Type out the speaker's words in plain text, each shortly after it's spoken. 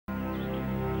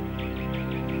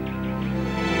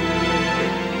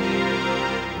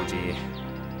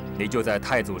你就在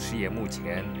太祖师爷墓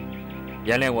前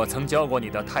演练我曾教过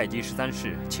你的太极13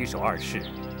式、7手2式。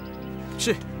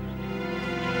是。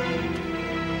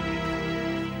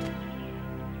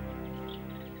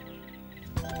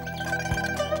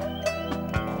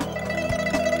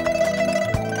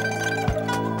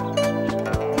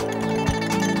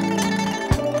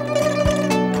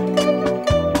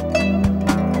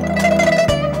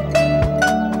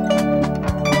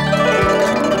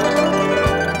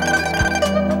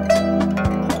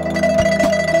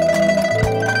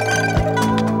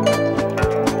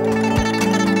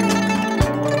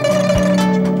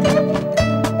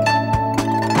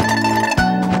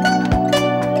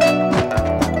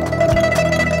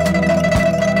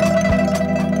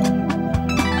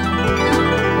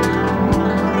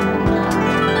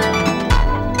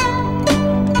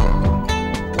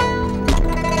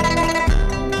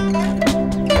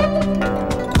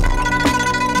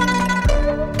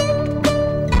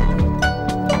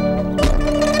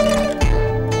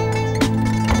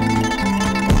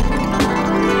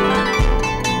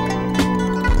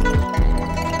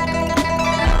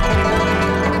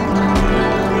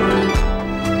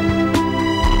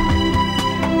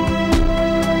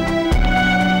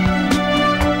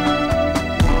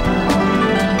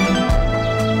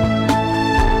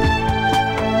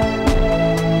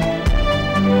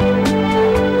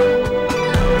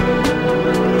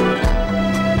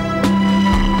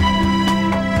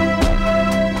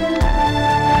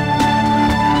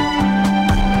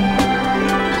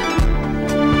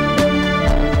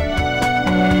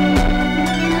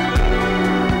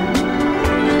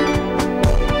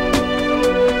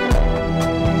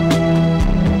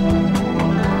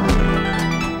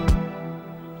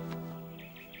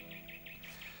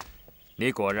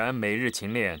 你果然每日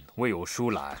勤练，未有疏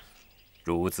懒，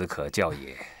孺子可教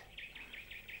也。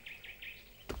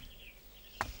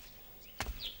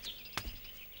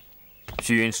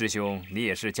虚云师兄，你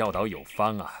也是教导有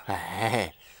方啊！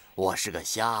哎，我是个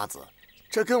瞎子，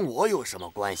这跟我有什么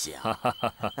关系啊？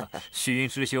虚云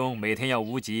师兄每天要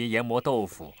无极研磨豆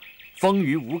腐，风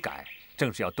雨无改，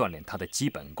正是要锻炼他的基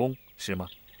本功，是吗？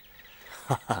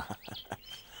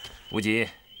无极，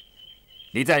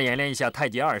你再演练一下太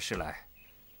极2式来。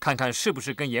 看看是不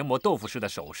是跟研磨豆腐式的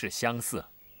手势相似？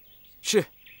是。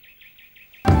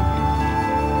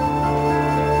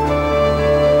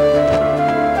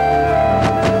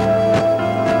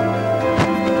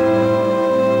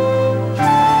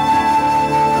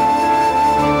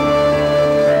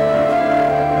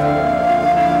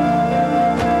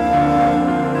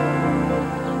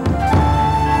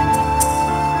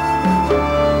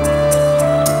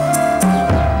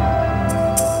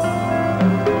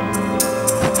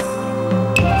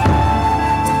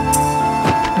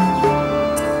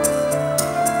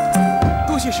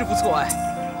师傅错爱，师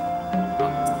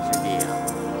弟啊，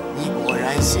你果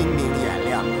然心明眼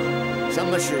亮啊，什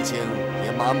么事情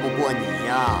也瞒不过你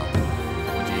呀。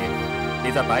无极，你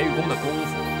在白玉宫的功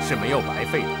夫是没有白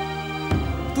费的。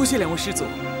多谢2位师祖。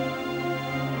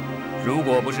如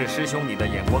果不是师兄你的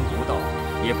眼光独到，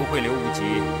也不会留无极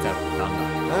在武当啊。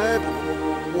哎，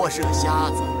不，我是个瞎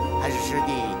子，还是师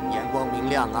弟眼光明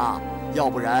亮啊，要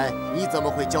不然你怎么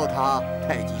会教他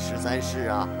太极13式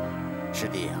啊？师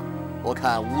弟啊。 我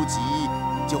看无极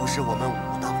就是我们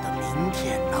武当的明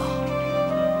天呐！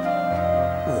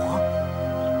我。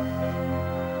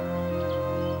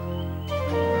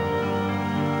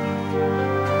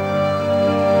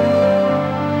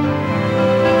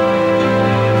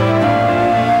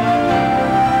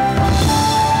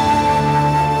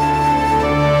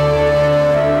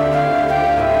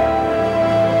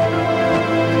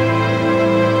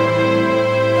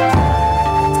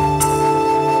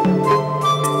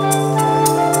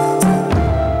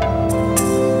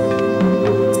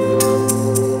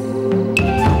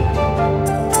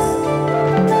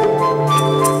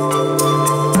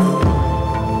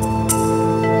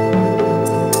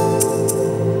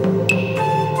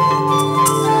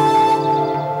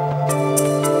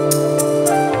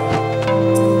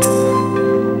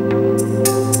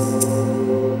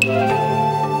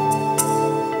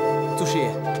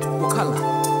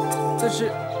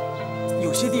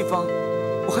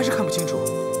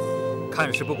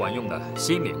 看是不管用的，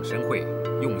心领神会，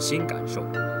用心感受。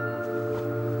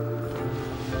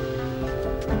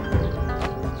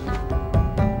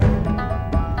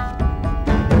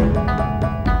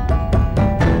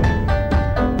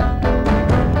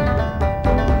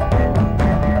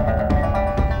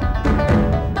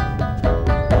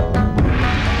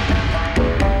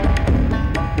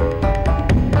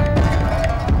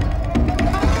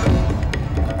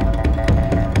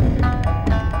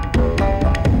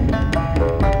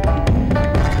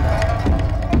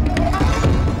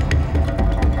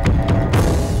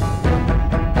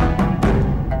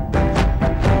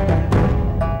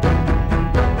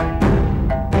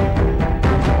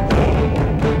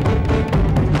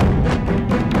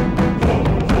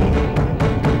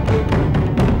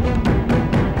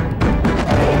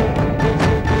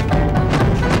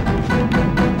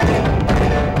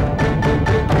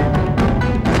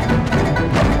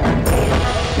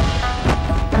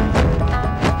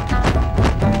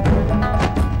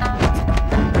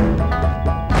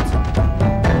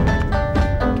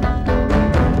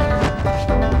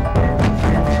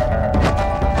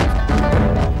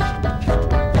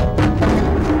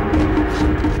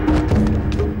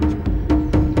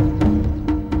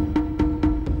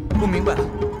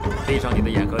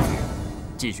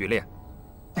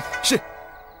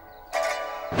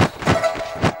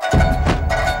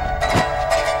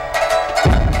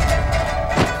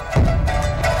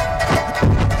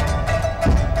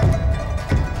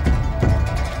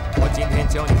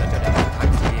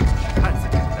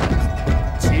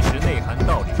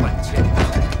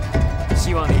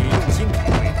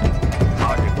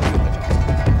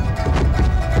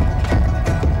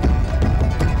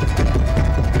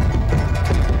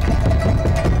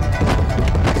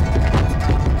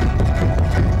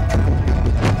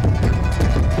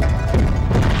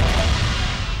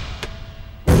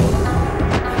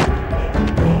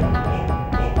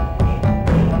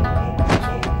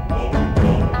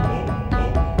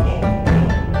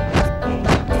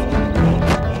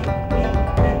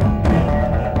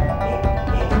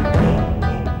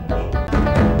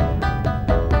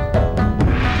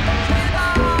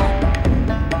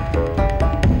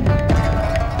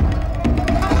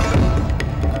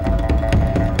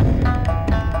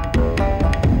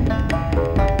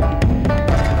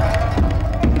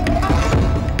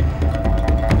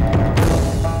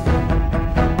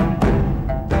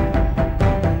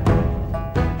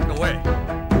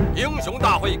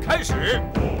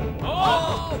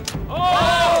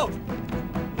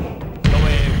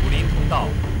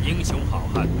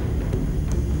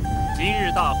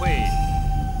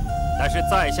乃是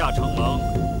在下承蒙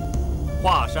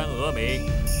华山峨眉、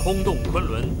空洞昆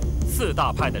仑4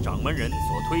大派的掌门人所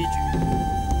推举，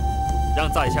让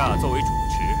在下作为主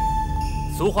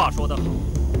持。俗话说得好，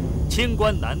清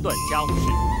官难断家务事。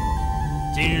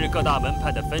今日各大门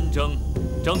派的纷争、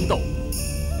争斗，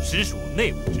实属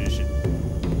内务之事，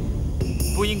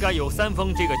不应该由三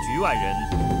丰这个局外人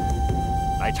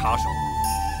来插手。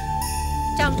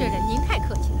张真人，您太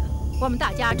客气了，我们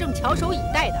大家正翘首以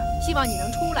待的，希望你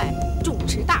能出来主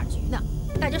持大局呢。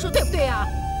大家说对不对啊？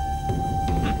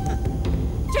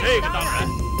这个当然。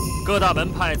各大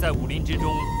门派在武林之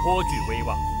中颇具威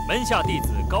望，门下弟子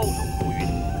高手如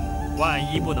云，万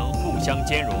一不能互相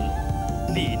兼容，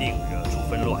必定惹出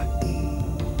纷乱，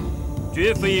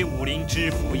绝非武林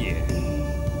之福也。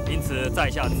因此，在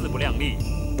下自不量力，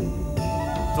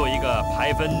做一个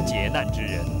排分解难之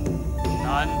人。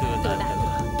难得。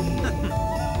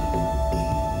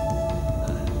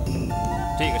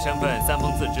这个身份，三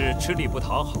丰自知吃力不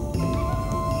讨好，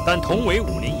但同为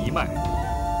武林一脉，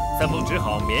三丰只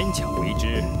好勉强为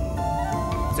之。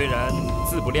虽然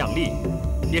自不量力，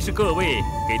也是各位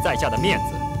给在下的面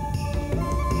子。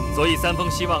所以三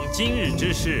丰希望今日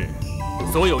之事，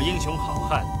所有英雄好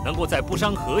汉能够在不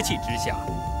伤和气之下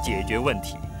解决问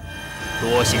题。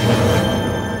多谢。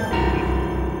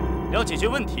要解决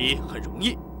问题很容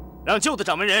易，让旧的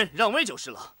掌门人让位就是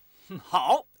了。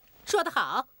好，说得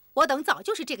好，我等早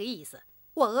就是这个意思。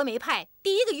我峨眉派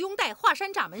第一个拥戴华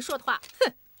山掌门说的话，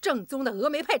哼，正宗的峨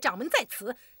眉派掌门在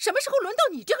此，什么时候轮到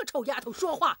你这个臭丫头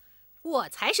说话？我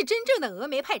才是真正的峨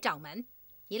眉派掌门。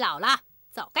你老了，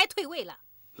早该退位了。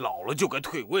老了就该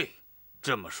退位，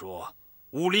这么说，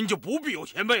武林就不必有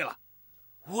前辈了。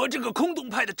我这个空洞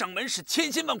派的掌门是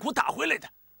千辛万苦打回来的，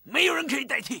没有人可以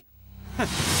代替。哼，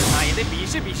那也得比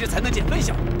试比试才能见分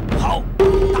晓。好，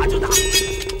打就打。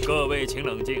各位请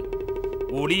冷静，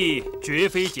武力绝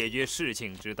非解决事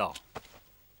情之道。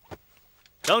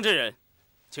张真人，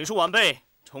请恕晚辈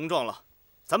冲撞了。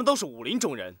咱们都是武林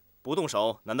中人，不动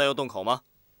手难道要动口吗？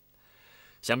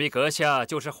想必阁下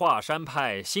就是华山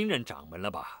派新任掌门了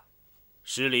吧？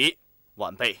失礼，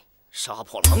晚辈杀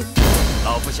破狼。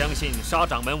老夫相信沙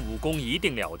掌门武功一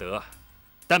定了得，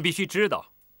但必须知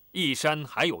道，一山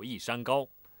还有一山高。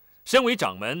身为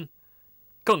掌门，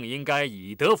更应该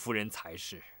以德服人才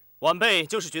是。晚辈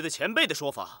就是觉得前辈的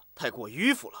说法太过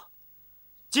迂腐了。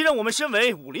既然我们身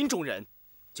为武林中人，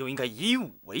就应该以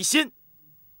武为先。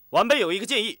晚辈有一个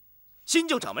建议，新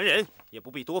旧掌门人也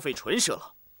不必多费唇舌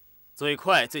了。最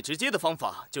快最直接的方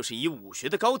法就是以武学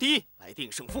的高低来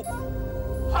定胜负。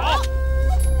好，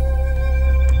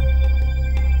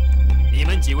你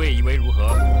们几位以为如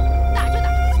何？打就打，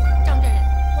张真人，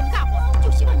我们大伙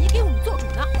就希望你给我们做主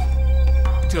呢。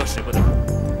这使不得，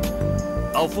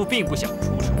老夫并不想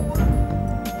出手。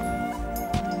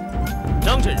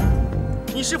张真人，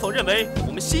你是否认为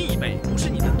我们新一辈不是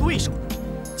你的对手？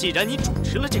既然你主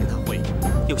持了这个大会，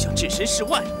又想置身事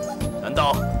外，难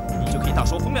道你就可以大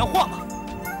说风凉话吗？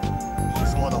你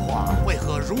说的话为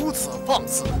何如此放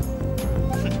肆？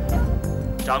哼，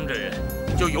张真人，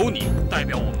就由你代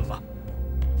表我们吧。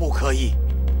不可以。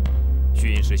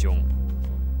虚云师兄，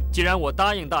既然我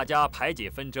答应大家排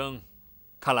解纷争，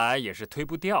看来也是推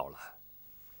不掉了。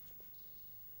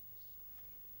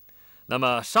那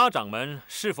么沙掌门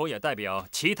是否也代表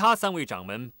其他3位掌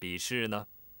门比试呢？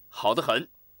好得很。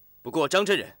不过张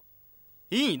真人，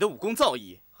以你的武功造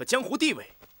诣和江湖地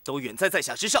位，都远在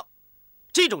下之上。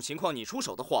这种情况你出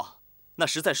手的话，那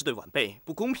实在是对晚辈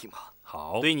不公平嘛。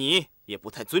好，对你也不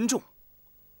太尊重。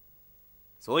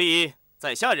所以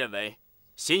在下认为，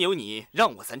先由你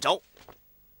让我3招。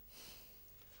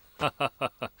哈哈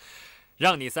哈哈，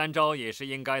让你3招也是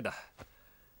应该的，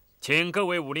请各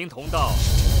位武林同道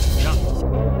让一下。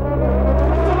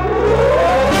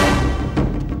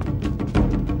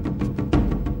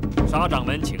沙掌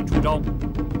门，请出招。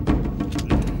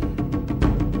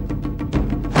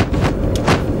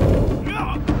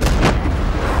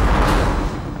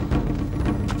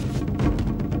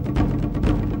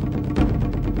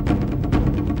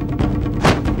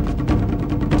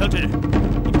张真人，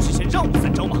你不是先让我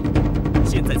3招吗？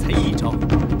现在才1招，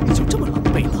你就这么狼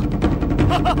狈了？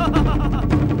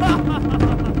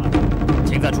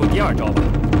请再出第2招吧。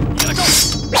第2招。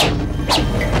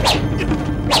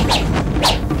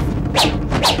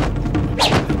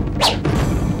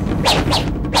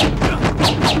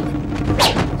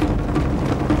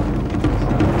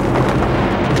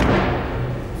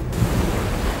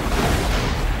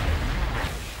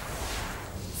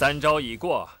3招已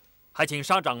过，还请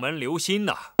沙掌门留心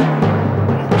呐。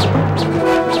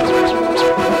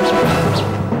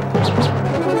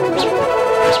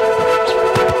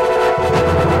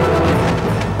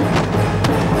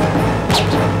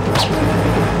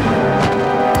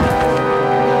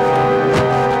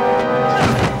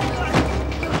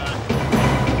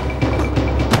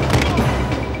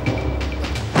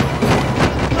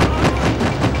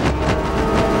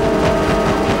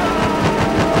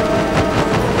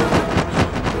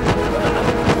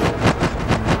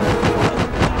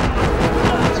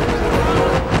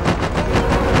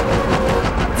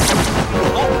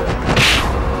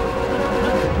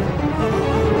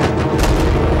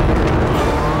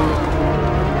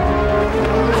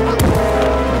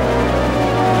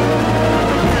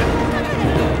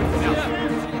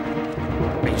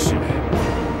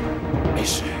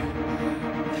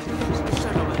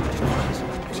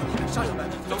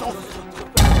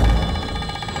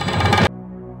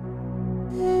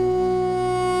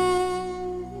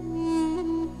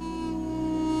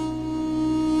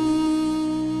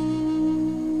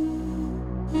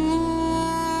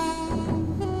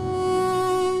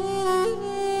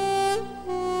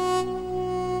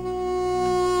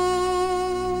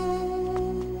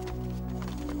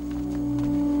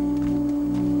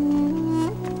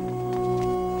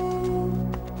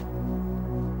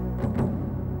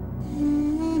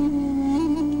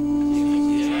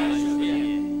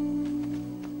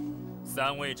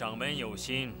位掌门有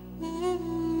心。阿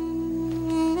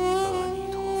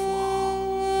弥陀佛。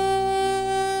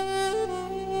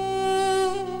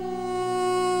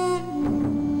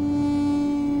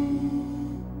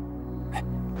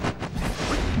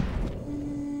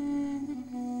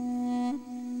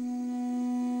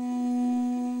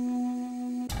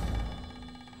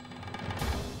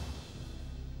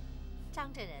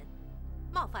张真人，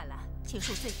冒犯了，请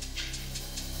恕罪。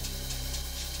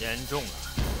严重了。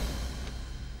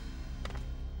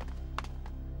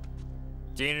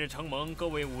今日承蒙各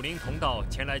位武林同道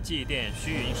前来祭奠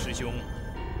虚云师兄，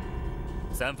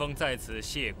三丰在此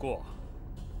谢过。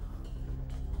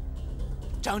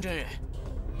张真人，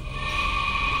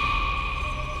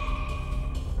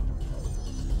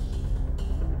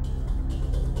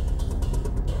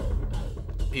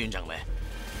碧云掌门，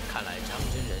看来张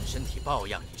真人身体抱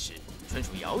恙一事，纯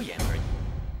属谣言而已。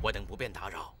我等不便打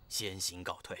扰，先行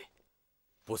告退。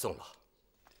不送了，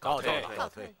告退。告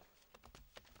退。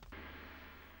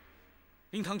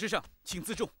灵堂之上，请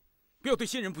自重，不要对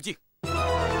先人不敬。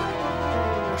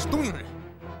我是东瀛人，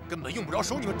根本用不着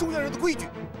守你们中原人的规矩。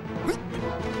快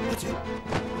去！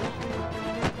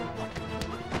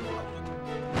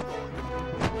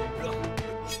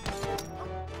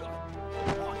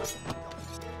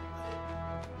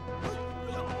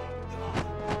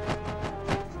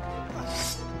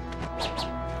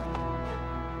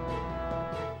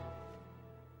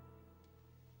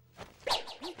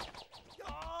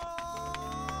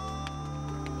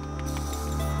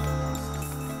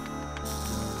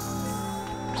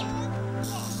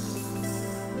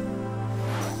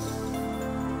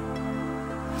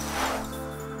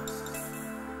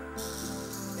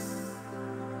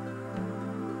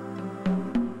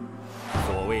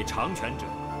长拳者，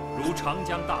如长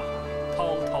江大海，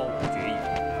滔滔不绝也。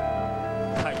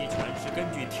太极拳是根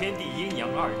据天地阴阳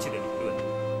二气的理论，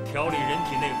调理人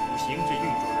体内五行之运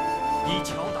转，以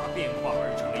巧打变化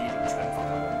而成的一种拳法。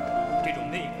这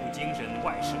种内固精神、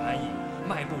外视安逸、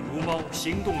迈步如猫、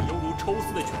行动犹如抽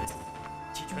丝的拳法，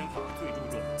其拳法最注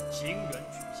重形圆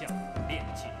取象、练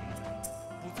气灵活，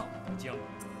不躁不僵。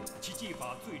其技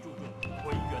法最注重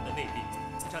浑圆的内力，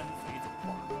沾随走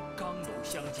化，刚柔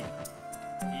相济。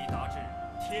以达至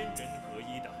天人合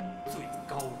一的最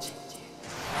高境界。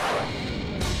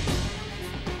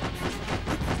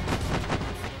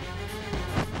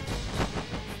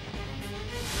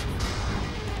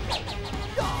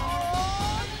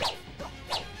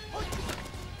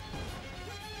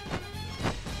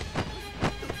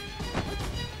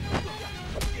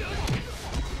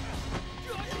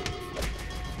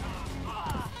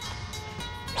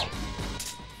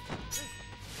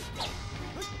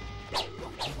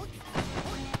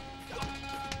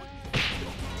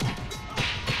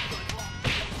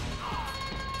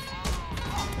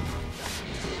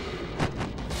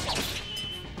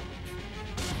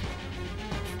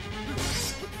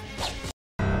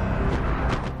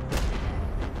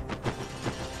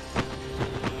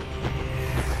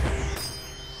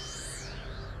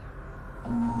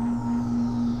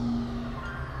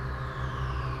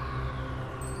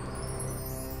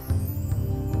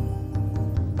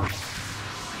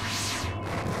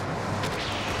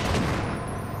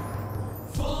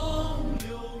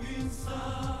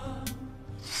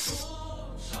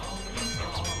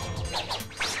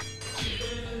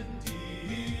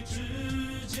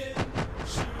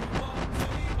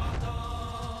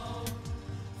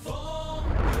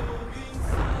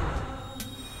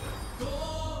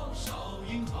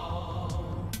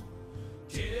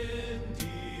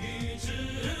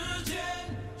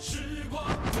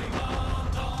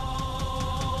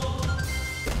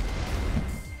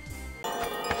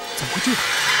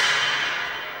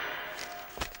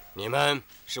你们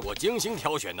是我精心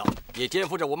挑选的，也肩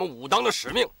负着我们武当的使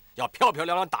命，要漂漂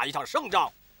亮亮打一场胜仗。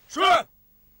是。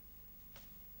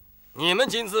你们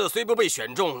今次虽不被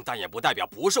选中，但也不代表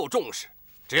不受重视。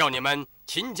只要你们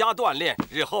勤加锻炼，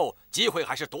日后机会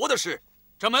还是多的是。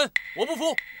掌门，我不服。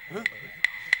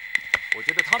我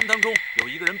觉得他们当中有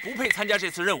一个人不配参加这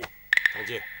次任务。程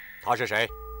记，他是谁？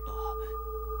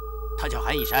他叫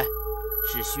韩义山，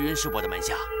是虚云师伯的门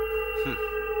下。哼，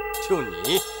就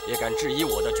你也敢质疑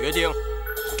我的决定？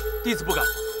弟子不敢，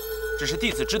只是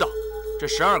弟子知道，这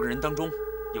12个人当中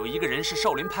有一个人是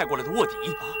少林派过来的卧底。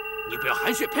你不要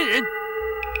含血喷人！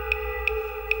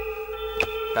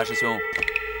大师兄，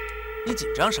你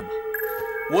紧张什么？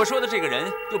我说的这个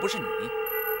人又不是你，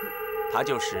他是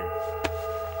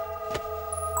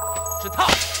他。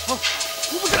我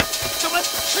不是，掌门，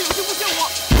他有心诬陷我。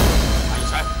韩义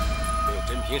山，没有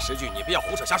真凭实据，你不要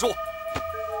胡扯瞎说。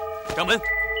掌门，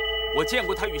我见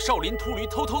过他与少林秃驴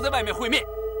偷偷在外面会面，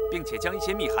并且将一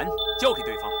些密函交给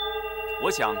对方。我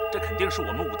想这肯定是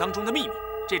我们武当中的秘密。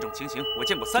这种情形我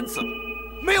见过3次了。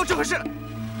没有这回事。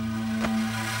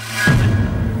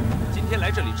今天来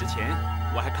这里之前，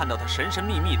我还看到他神神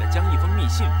秘秘地将一封密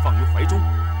信放于怀中。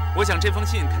我想这封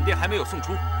信肯定还没有送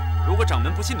出。如果掌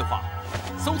门不信的话，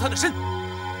搜他的身，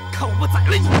看我不宰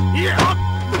了你！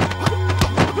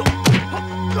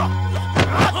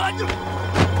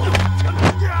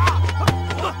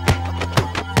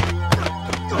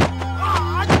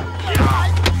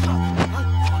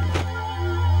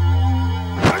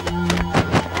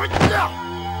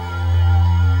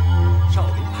少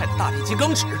林派的大力金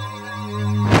刚指。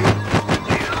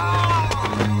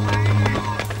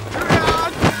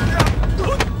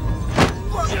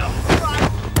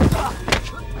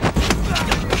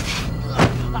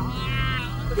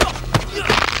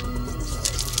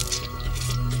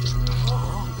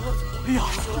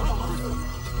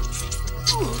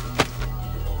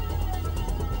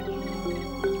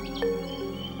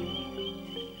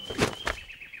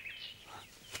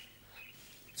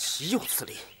岂有此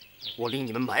理！我令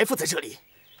你们埋伏在这里，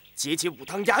节节武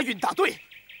当押运大队，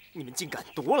你们竟敢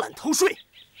夺揽偷税，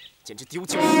简直丢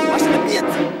尽我华山的面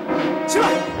子！起来！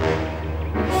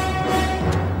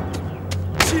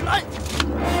起来！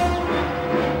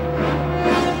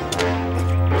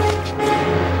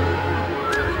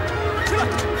起来！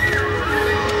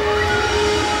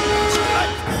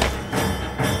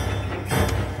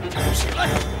起来！起来！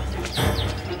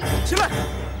起来！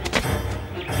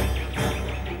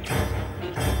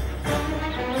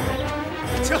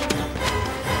请！到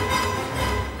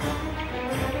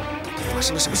底发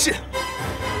生了什么事？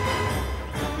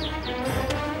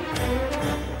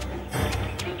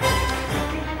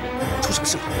出什么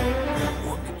事了？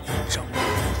我们依仗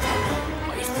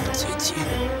埋伏节节，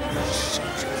甚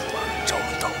至无法找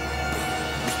到被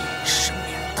逼生命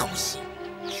偷袭，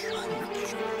全军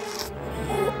覆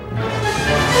没。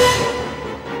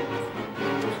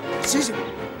醒醒！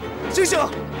醒醒！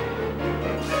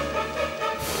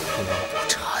无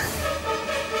产，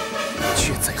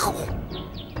却在后。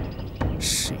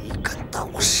谁敢打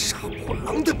我杀破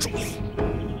狼的主意？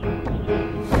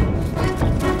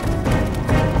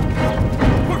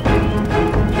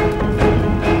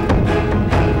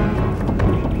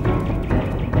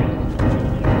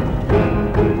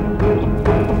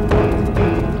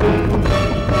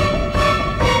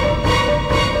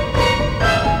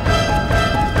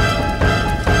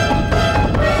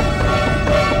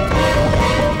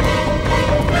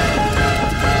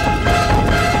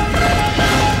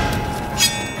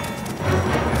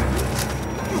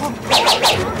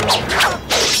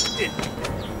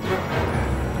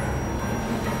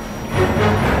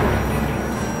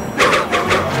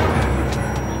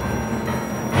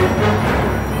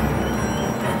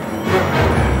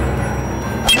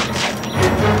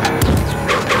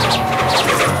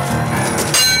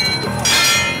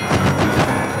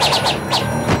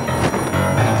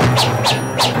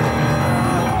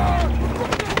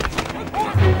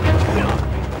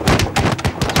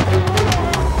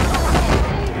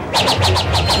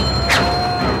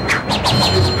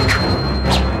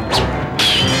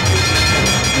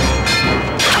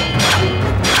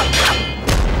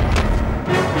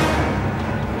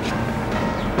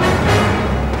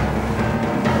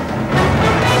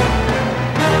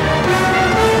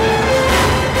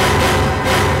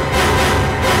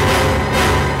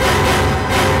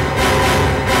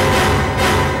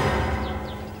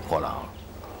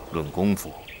功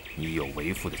夫，你有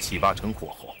为父的7、8成火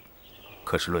候，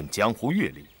可是论江湖阅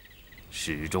历，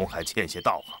始终还欠些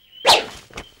道行。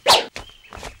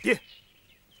爹，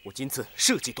我今次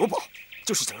设计夺宝，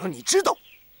就是想让你知道，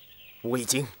我已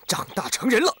经长大成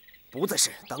人了，不再是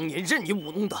当年任你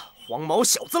舞弄的黄毛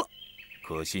小子了。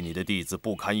可惜你的弟子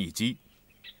不堪一击，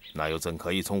那又怎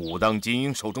可以从武当精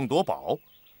英手中夺宝？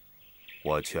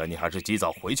我劝你还是及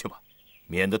早回去吧，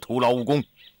免得徒劳无功。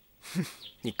哼，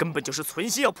你根本就是存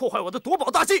心要破坏我的夺宝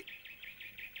大计。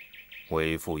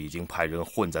为父已经派人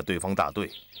混在对方大队，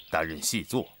担任细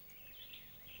作，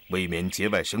为免节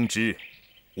外生枝，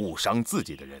误伤自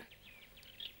己的人，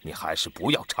你还是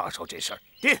不要插手这事儿。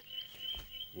爹，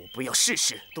我不要事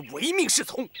事都唯命是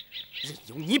从，任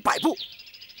由你摆布。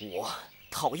我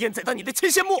讨厌再当你的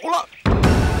牵线木偶了。为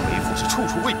父是处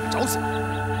处为你着想，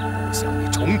不想你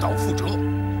重蹈覆辙。哼，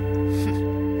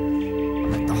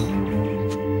难道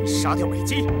你杀掉美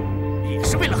姬也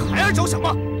是为了孩儿着想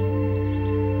吗？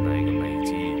那个美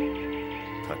姬，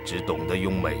她只懂得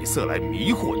用美色来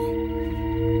迷惑你。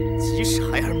即使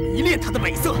孩儿迷恋她的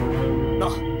美色，那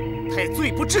她也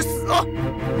罪不至死啊！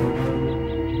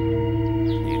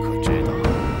你可知道，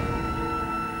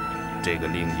这个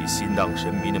令你心荡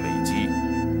神迷的美姬，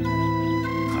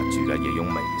她居然也用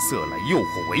美色来诱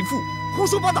惑为父！胡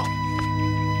说八道！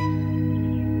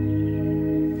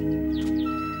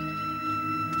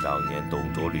当年董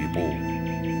卓、吕布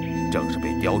正是被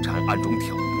貂蝉暗中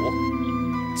挑拨，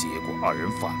结果二人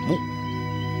反目。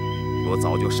若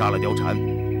早就杀了貂蝉，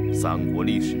三国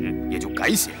历史也就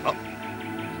改写了。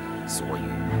所以，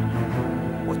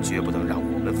我绝不能让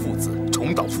我们父子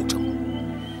重蹈覆辙。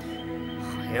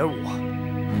孩儿我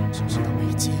只知道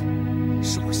美姬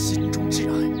是我心中挚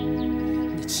爱，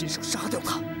你亲手杀掉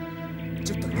她，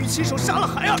就等于亲手杀了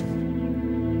孩儿。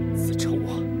此仇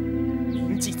我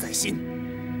铭记在心，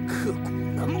刻骨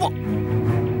难忘。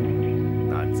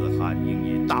男子汉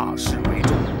应以大事为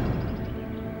重，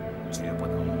绝不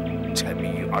能沉迷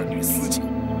于儿女私情。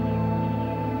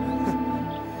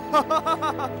哈哈哈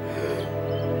哈！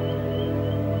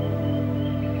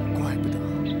怪不得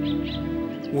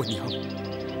我娘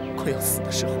快要死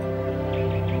的时候，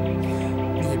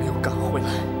你也没有赶回来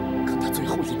看她最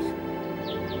后一面。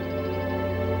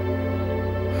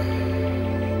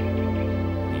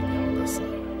你娘的死，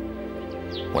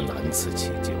我难辞其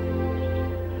咎。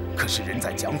可是人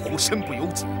在江湖，身不由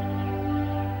己。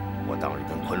我当日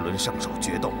跟昆仑圣手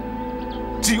决斗，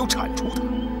只有铲除他，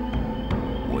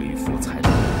为父才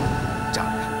能占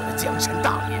领我的江山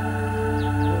大业。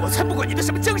我才不管你的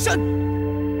什么江山！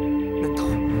难道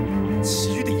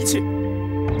其余的一切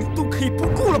你都可以不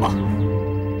顾了吗？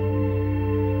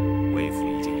为父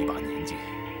已经一把年纪，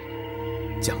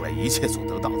将来一切所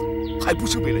得到的，还不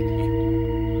是为了你？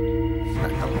难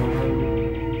道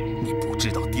你不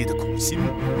知道爹的苦心吗？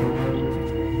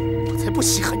我才不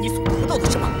稀罕你所得到的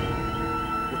什么，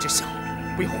我只想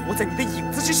不要活在你的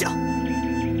影子之下。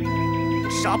我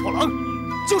杀破狼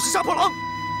就是杀破狼，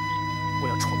我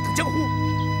要闯荡江湖，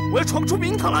我要闯出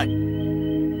名堂来。你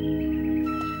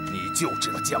就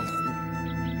知道江湖，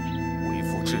为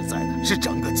父志在的是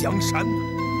整个江山呢。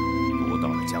夺到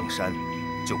了江山，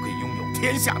就可以拥有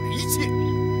天下的一切。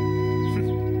哼，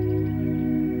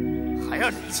孩儿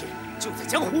的一切就在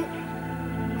江湖，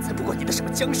我才不管你的什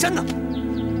么江山呢！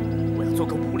我要做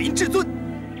个武林至尊，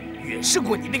远胜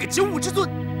过你那个九五之尊。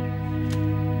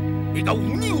你敢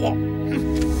忤逆我？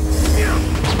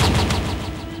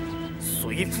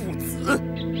随父子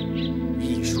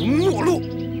一如陌路。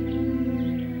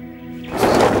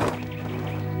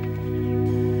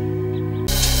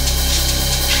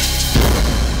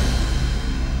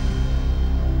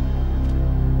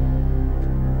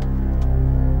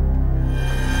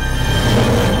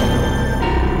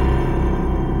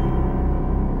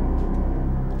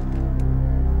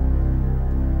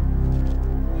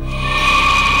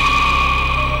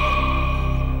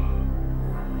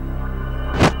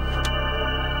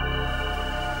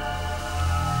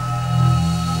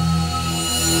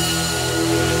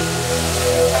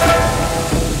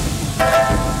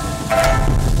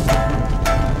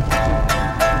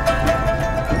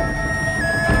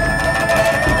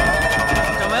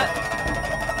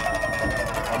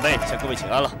请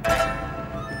安了。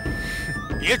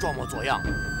别装模作样，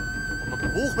我们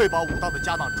不会把武当的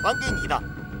家当传给你的，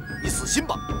你死心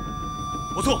吧。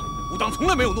不错，武当从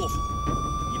来没有懦夫。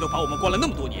你都把我们关了那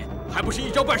么多年，还不是一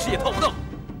招半式也套不到？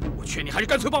我劝你还是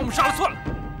干脆把我们杀了算了。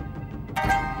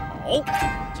好，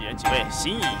既然几位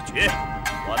心意已决，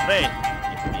晚辈也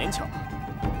不勉强了，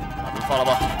把他们放了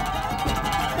吧。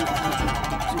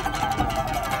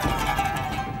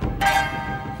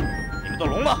你们都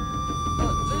聋了？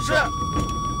是。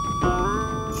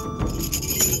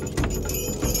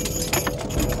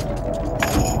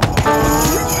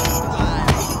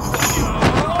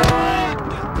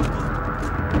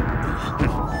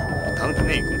武当的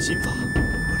内功心法，果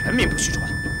然名不虚传。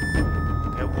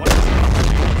给我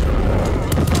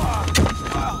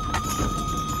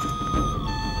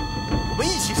我们一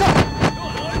起上！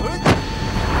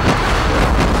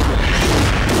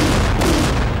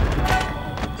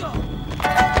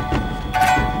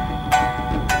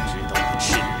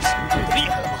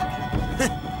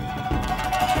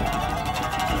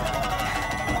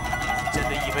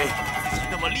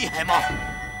厉害吗？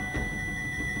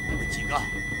我们几个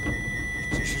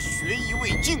只是学艺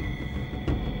未精，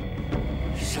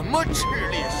什么赤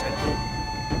烈神功，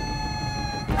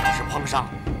要是碰上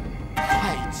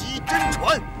太极真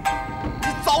传，你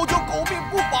早就狗命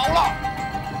不保了。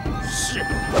是。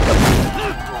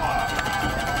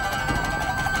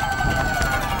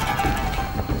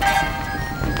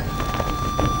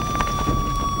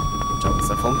张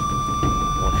三丰，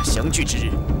我俩相聚之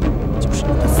日，就是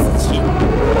你的死期。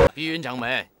碧云掌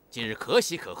门，今日可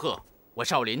喜可贺，我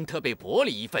少林特备薄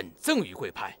礼一份，赠与贵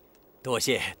派。多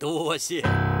谢多谢。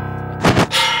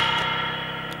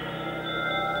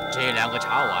这2个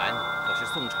茶碗可是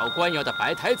宋朝官窑的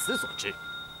白台瓷所制，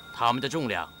它们的重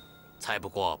量才不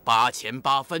过8钱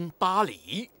8分8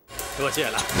厘。多谢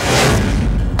了。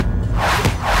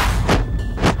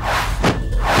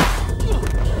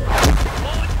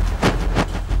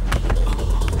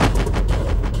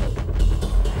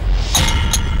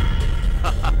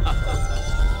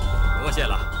多谢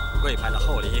了，贵派的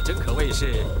厚礼真可谓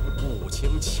是物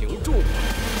轻情重。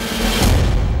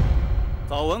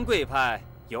早闻贵派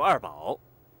有2宝，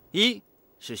一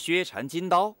是薛禅金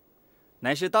刀，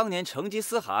乃是当年成吉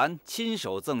思汗亲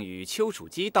手赠予丘处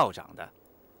机道长的；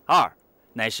二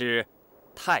乃是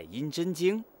太阴真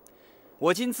经，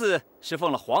我今次是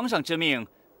奉了皇上之命，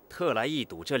特来一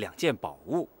睹这2件宝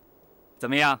物。怎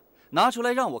么样？拿出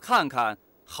来让我看看，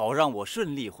好让我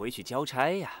顺利回去交差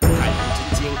呀。太阴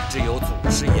真经只有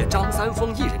祖师爷张三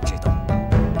丰一人知道，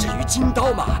至于金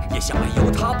刀嘛，也向来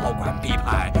由他保管，必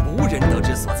派无人得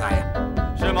知所在呀。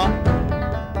是吗？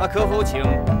那可否请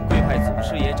贵派祖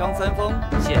师爷张三丰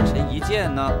现身一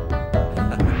见呢？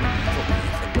很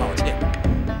抱歉，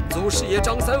祖师爷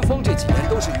张三丰这几年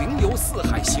都是云游四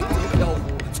海，行踪飘忽，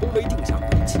从未定下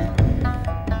归期。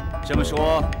这么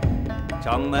说，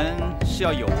掌门是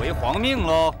要有违皇命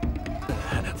喽？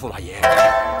驸马爷。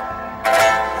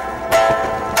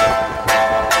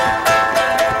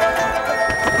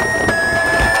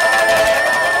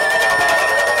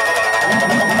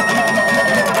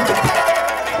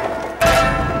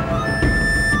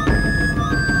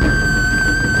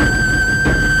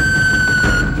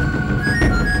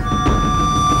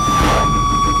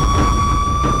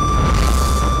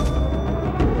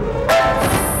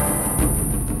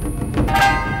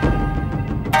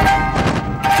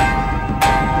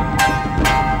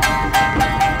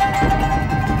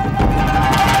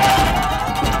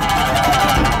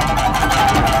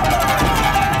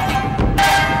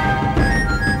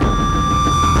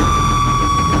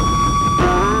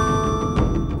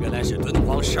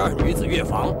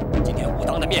今天武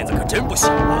当的面子可真不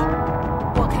小啊！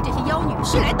我看这些妖女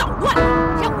是来捣乱的，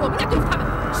让我们来对付他们。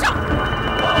上！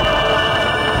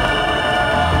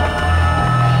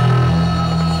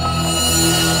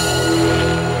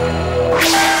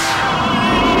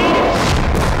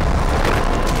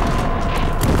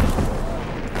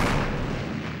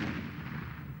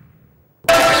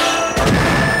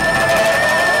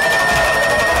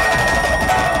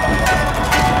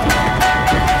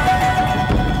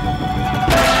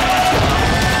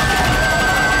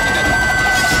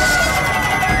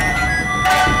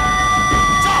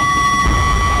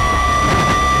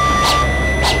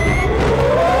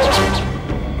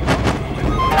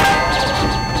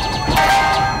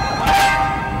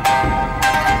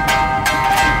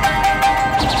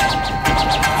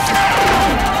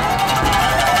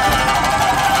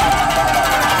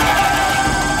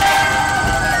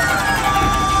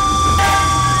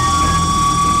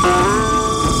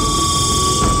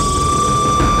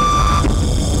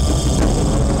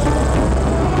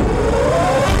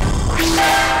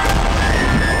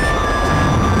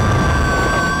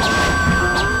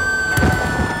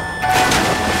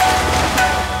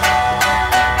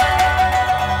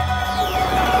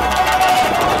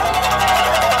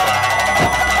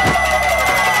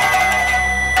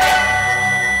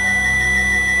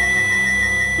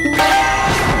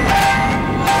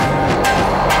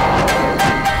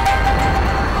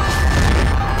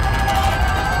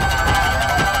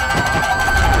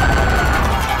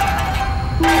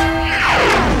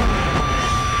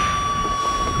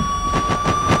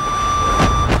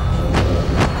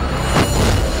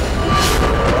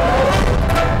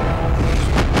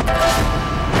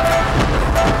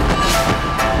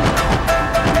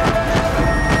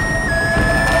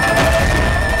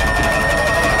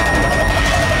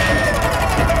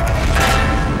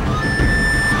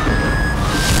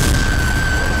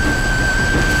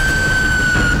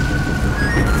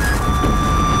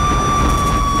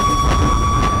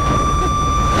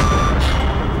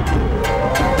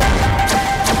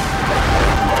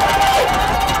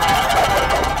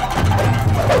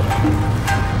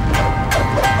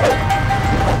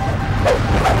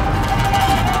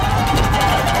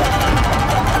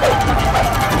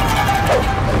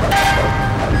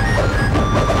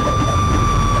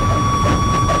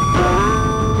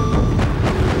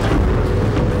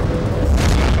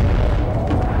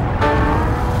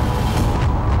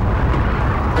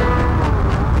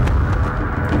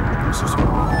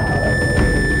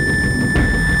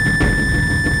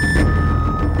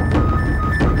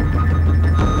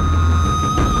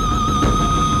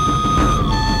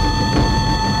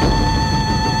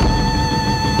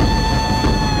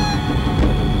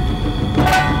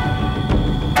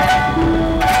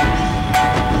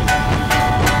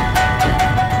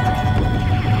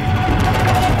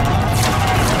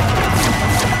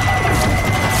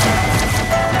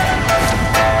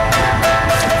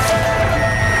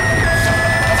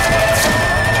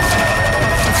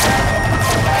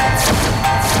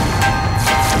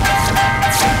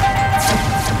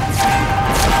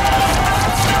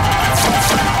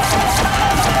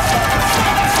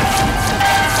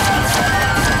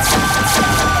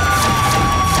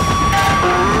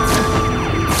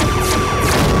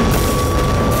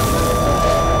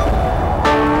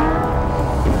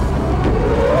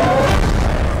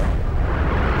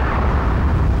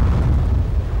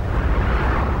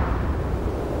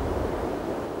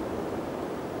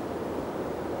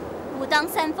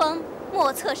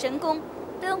神功，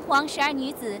敦煌12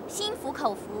女子心服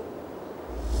口服。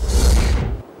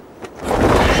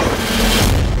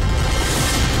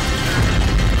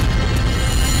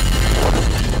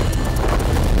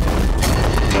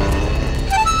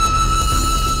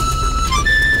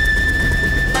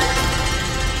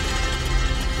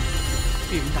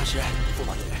碧云大师，驸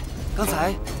马爷，刚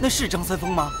才那是张三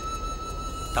丰吗？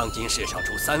当今世上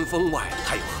除三丰外，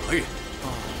还有何人？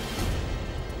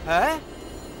哎，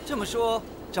这么说，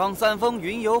张三丰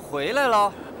云游回来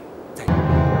了？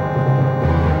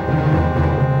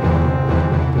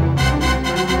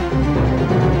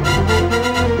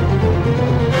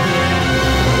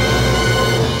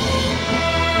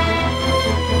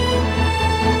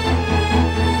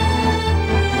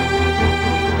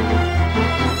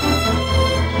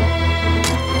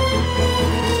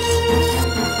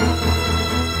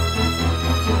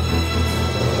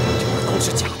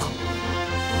是假的。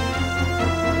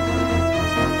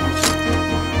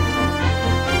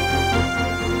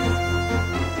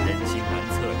人心难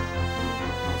测呀！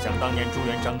想当年朱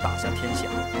元璋打下天下，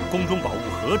宫中宝物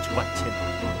何止万千，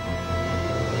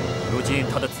如今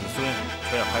他的子孙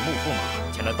却要派木驸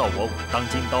马前来盗我武当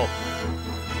金刀，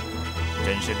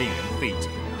真是令人费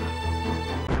解。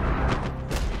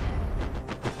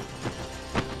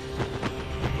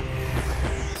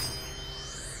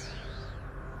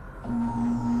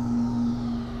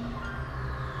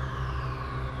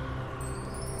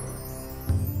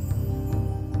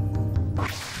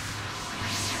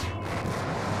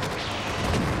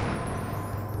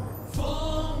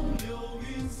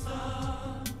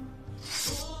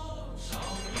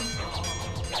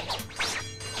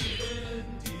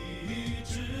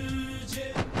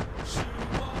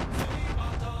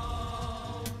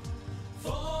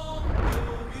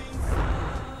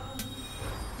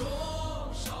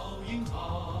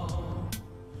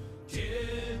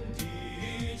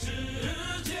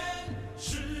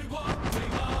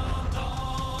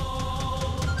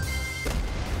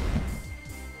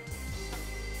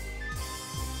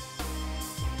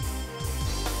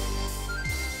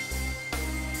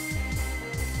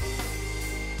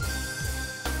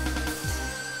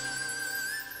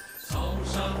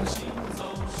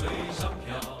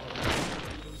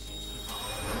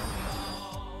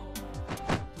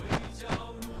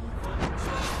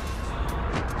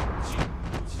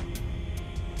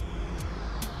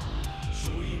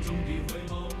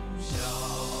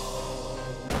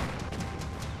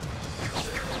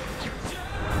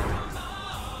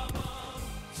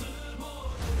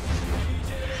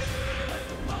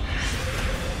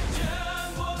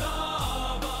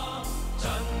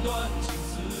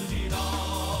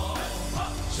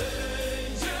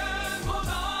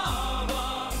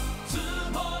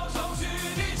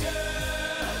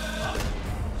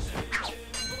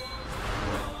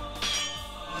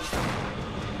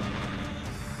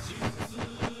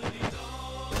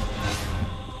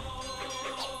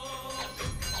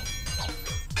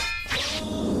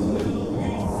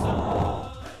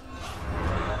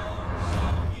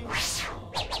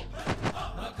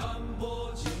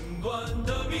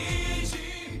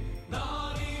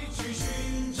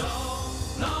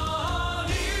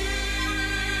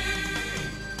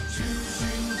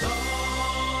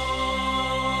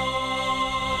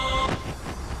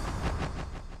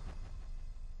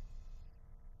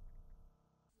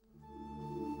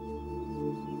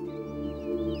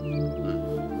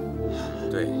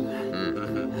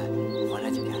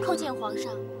叩见皇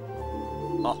上。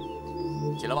好，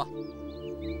起来吧。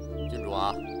郡主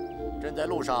啊，朕在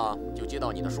路上就接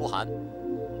到你的书函，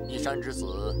一山之死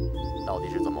到底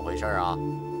是怎么回事啊？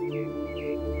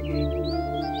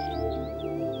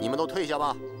你们都退下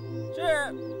吧。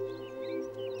是。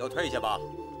都退下吧。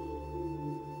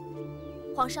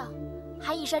皇上，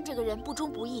韩义山这个人不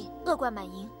忠不义，恶贯满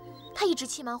盈，他一直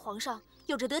欺瞒皇上，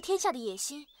有着得天下的野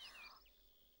心。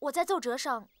我在奏折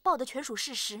上报的全属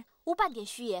事实，无半点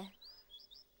虚言。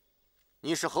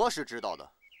你是何时知道的？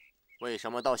为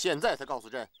什么到现在才告诉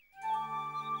朕？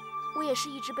我也是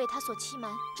一直被他所欺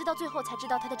瞒，直到最后才知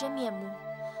道他的真面目。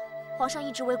皇上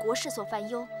一直为国事所烦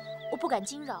忧，我不敢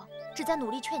惊扰，只在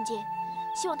努力劝谏，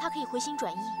希望他可以回心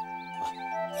转意。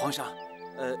皇上，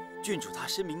郡主她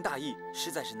深明大义，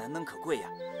实在是难能可贵呀。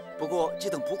不过这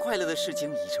等不快乐的事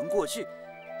情已成过去，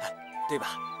对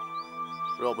吧？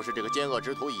若不是这个奸恶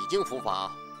之徒已经伏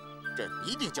法，朕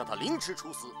一定将他凌迟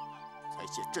处死，才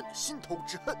解朕的心头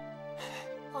之恨。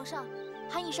皇上，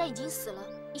韩义山已经死了，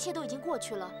一切都已经过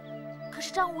去了。可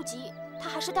是张无极他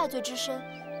还是戴罪之身，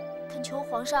恳求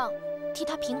皇上替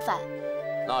他平反。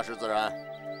那是自然。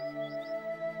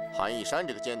韩义山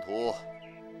这个奸徒，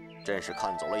朕是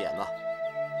看走了眼呐。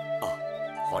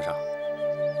皇上，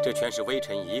这全是微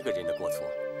臣一个人的过错。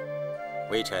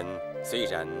微臣虽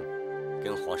然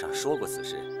跟皇上说过此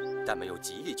事，但没有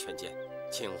极力劝谏，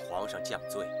请皇上降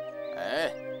罪。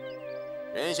哎，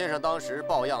任先生当时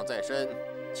抱恙在身，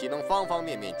岂能方方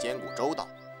面面兼顾周到？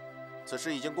此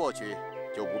事已经过去，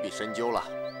就不必深究了。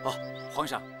哦，皇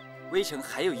上，微臣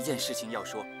还有一件事情要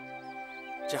说。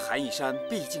这韩义山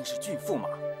毕竟是郡驸马，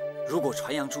如果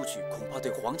传扬出去，恐怕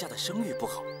对皇家的声誉不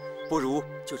好。不如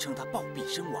就称他暴毙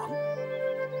身亡。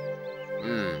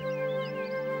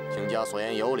卿家所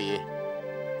言有理，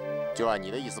就按你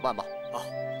的意思办吧。哦，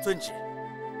遵旨。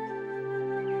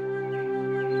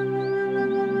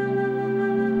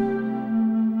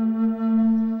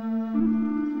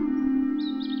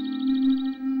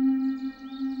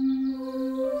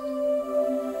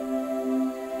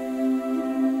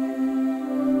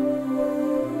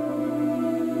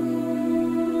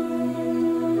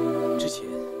之前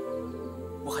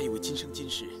我还以为今生今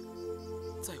世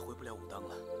再也回不了武当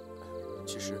了。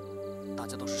其实大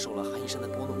家都是受了韩义山的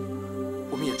拨弄，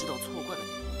我们也知道错怪了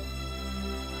你。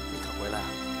你肯回来啊，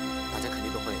大家肯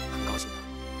定都会很高兴的。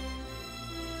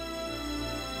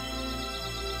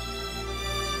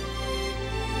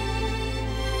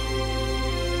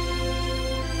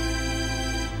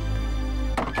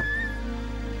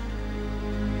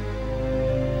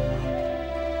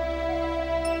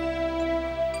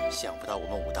想不到我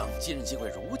们武当今日竟会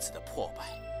如此的破败。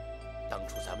当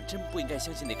初咱们真不应该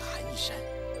相信那个韩义山。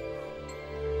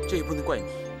这也不能怪你，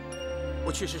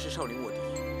我确实是少林卧底，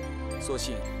所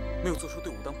幸没有做出对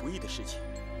武当不义的事情。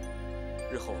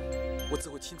日后我自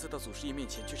会亲自到祖师爷面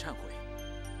前去忏悔。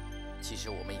其实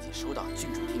我们已经收到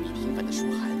郡主替你平反的书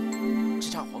函，只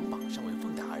差皇榜尚未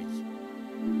封达而已，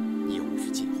你也无需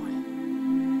介怀。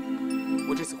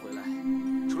我这次回来，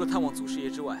除了探望祖师爷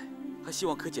之外，还希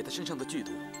望可解他身上的剧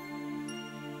毒。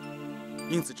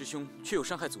英子之兄确有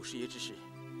伤害祖师爷之事，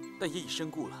但也已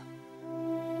身故了。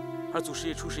而祖师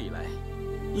爷出世以来，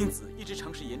英子一直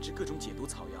尝试研制各种解毒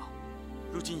草药，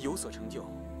如今有所成就，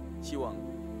希望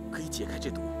可以解开这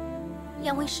毒。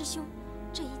两位师兄，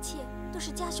这一切都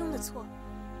是家兄的错。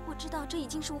我知道这已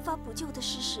经是无法补救的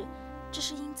事实，只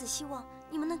是英子希望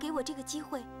你们能给我这个机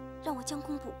会，让我将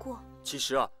功补过。其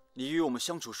实啊，你与我们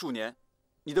相处数年，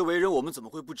你的为人我们怎么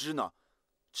会不知呢？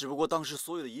只不过当时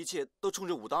所有的一切都冲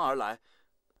着武当而来，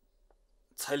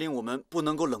才令我们不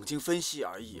能够冷静分析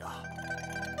而已啊。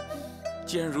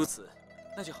既然如此，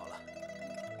那就好了。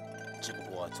只不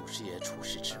过祖师爷出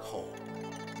事之后，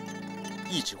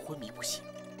一直昏迷不醒。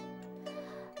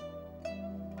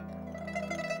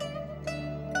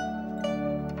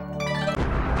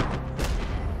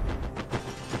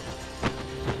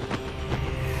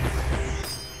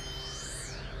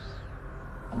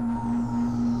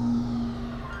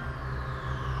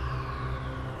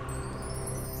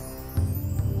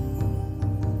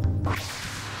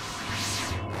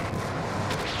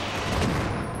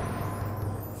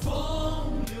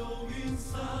风流云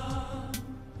散，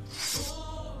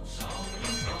多少人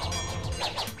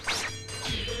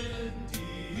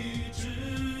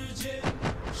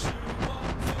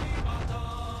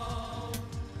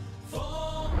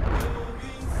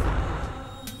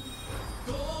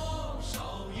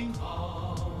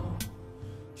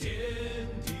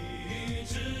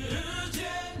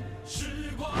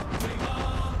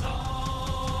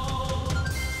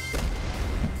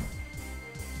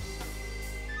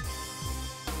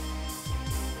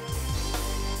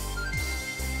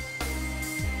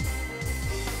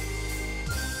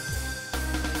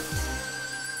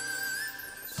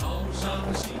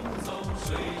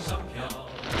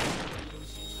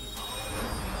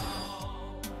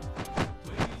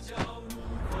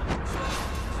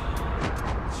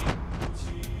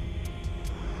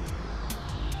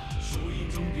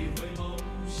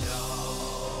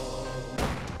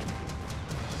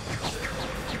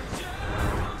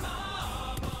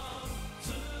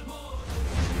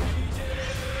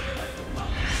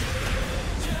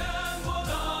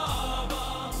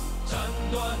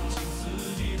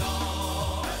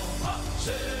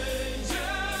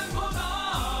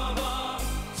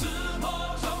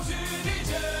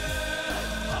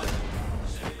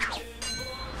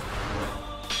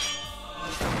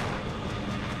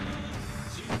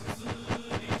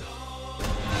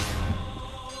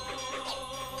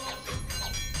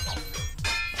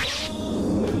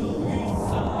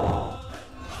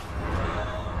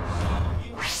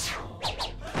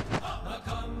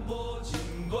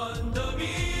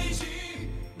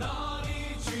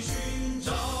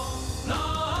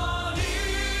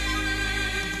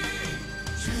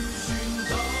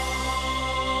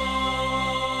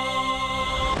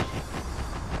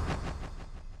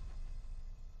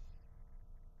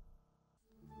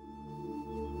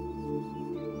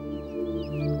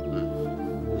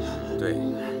对，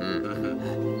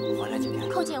皇上请看。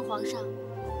叩见皇上。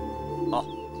好，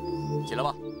起来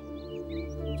吧。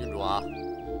郡主啊，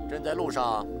朕在路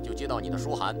上就接到你的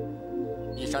书函，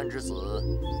一山之死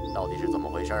到底是怎么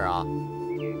回事啊？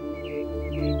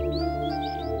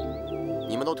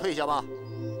你们都退下吧。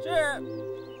是。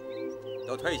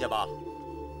都退下吧。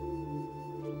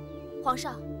皇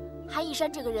上，韩义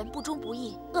山这个人不忠不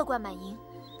义，恶贯满盈，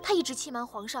他一直欺瞒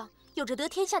皇上，有着得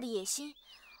天下的野心。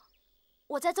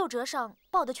我在奏折上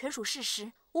报的全属事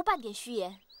实，无半点虚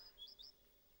言。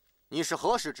你是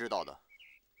何时知道的？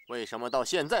为什么到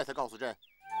现在才告诉朕？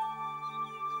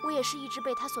我也是一直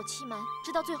被他所欺瞒，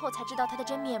直到最后才知道他的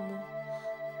真面目。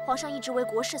皇上一直为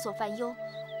国事所烦忧，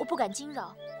我不敢惊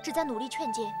扰，只在努力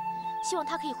劝谏，希望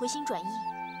他可以回心转意。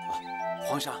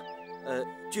皇上，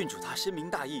郡主她深明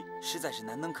大义，实在是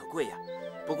难能可贵呀。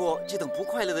不过这等不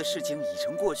快乐的事情已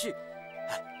成过去，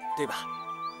对吧？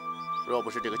若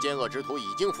不是这个奸恶之徒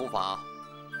已经伏法，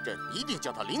朕一定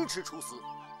将他凌迟处死，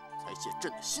才解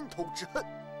朕的心头之恨。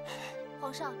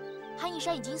皇上，韩义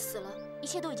山已经死了，一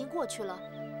切都已经过去了。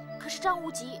可是张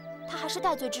无极他还是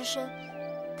戴罪之身，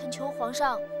恳求皇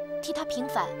上替他平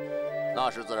反。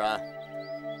那是自然。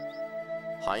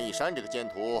韩义山这个奸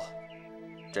徒，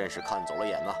朕是看走了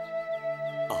眼呐。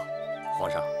皇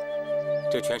上，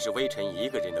这全是微臣一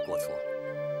个人的过错。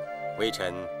微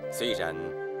臣虽然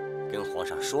跟皇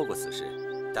上说过此事，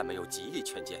但没有极力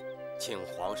劝谏，请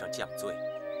皇上降罪。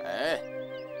哎，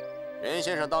任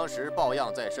先生当时抱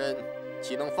恙在身，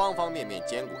岂能方方面面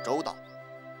兼顾周到？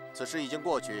此事已经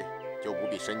过去，就不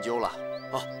必深究了。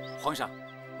皇上，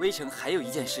微臣还有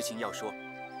一件事情要说。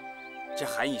这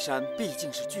韩义山毕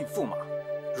竟是郡驸马，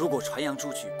如果传扬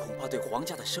出去，恐怕对皇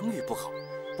家的声誉不好，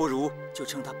不如就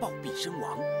称他暴毙身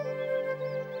亡。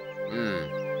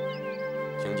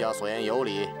卿家所言有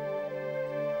理，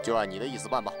就按你的意思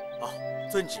办吧。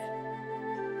遵旨。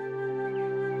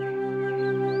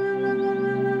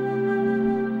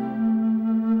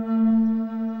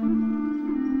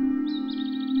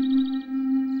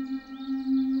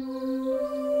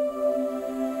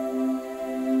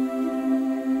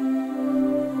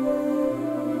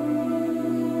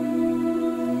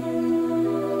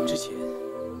之前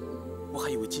我还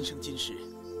以为今生今世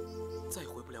再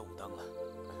回不了武当了。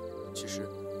其实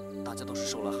大家都是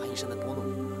受了韩义山的拨弄，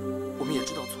我们也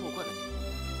知道错怪了你。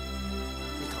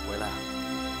你肯回来啊，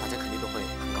大家肯定都会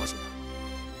很高兴的。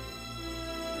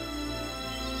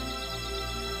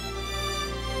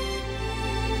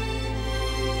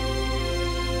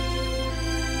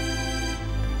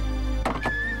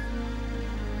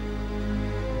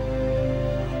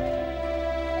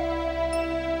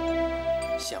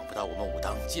想不到我们武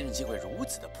当今日竟会如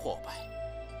此的破败。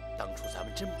当初咱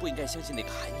们真不应该相信那个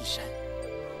韩义山。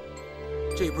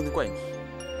这也不能怪你，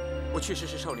我确实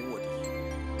是少林卧底，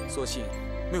所幸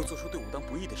没有做出对武当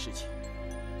不义的事情。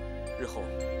日后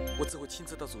我自会亲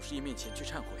自到祖师爷面前去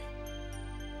忏悔。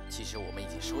其实我们已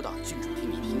经收到郡主替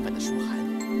你平反的书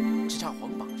函，只差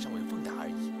皇榜尚未封达而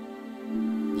已，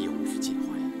你也无需介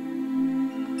怀。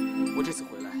我这次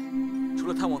回来，除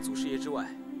了探望祖师爷之外，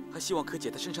还希望可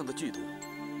解他身上的剧毒。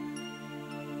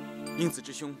英子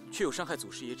之兄确有伤害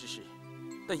祖师爷之事，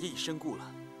但也已身故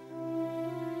了。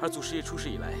而祖师爷出世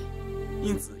以来，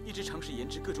英子一直尝试研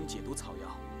制各种解毒草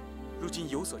药，如今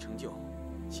有所成就，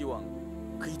希望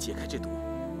可以解开这毒。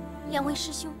两位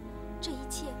师兄，这一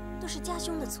切都是家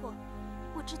兄的错。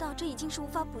我知道这已经是无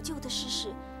法补救的事实，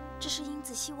只是英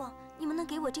子希望你们能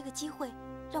给我这个机会，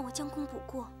让我将功补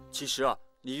过。其实啊，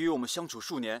你与我们相处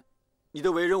数年，你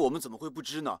的为人我们怎么会不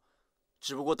知呢？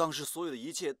只不过当时所有的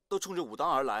一切都冲着武当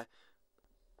而来，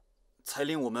才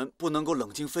令我们不能够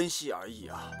冷静分析而已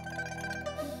啊。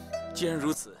既然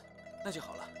如此，那就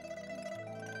好了。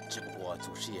只不过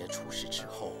祖师爷出事之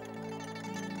后，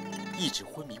一直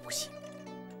昏迷不醒。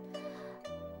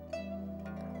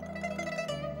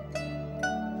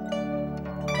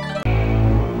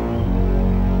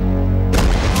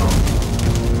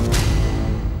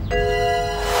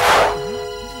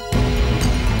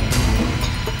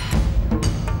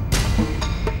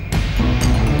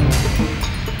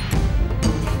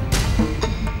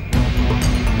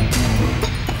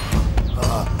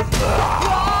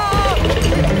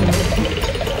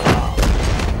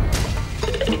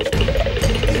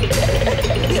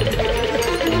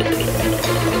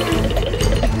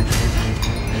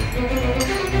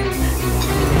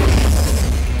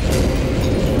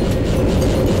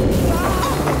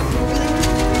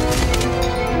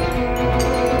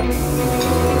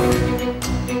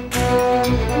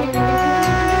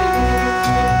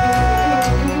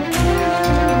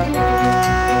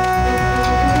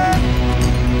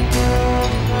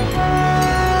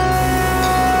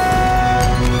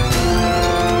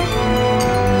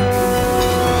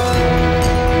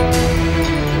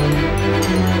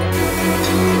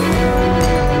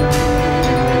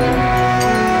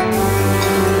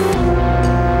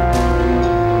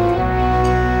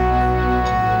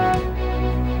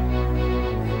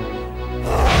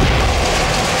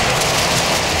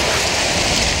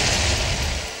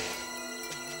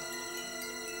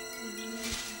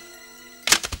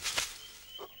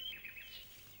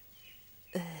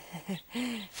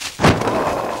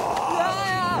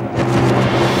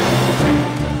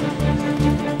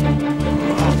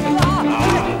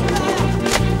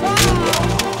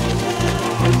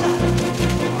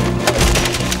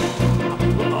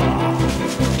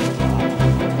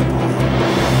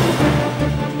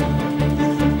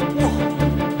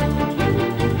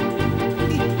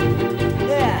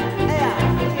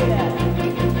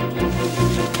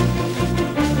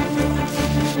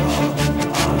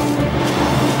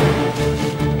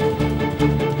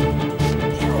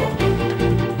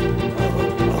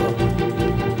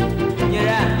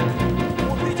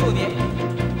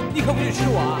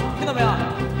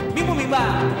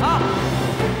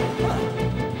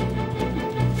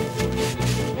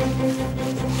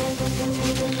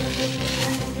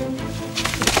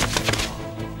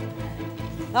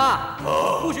啊！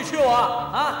不许吃我！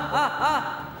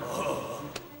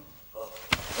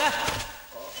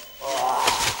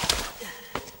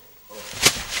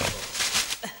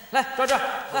来，抓这儿，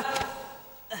来。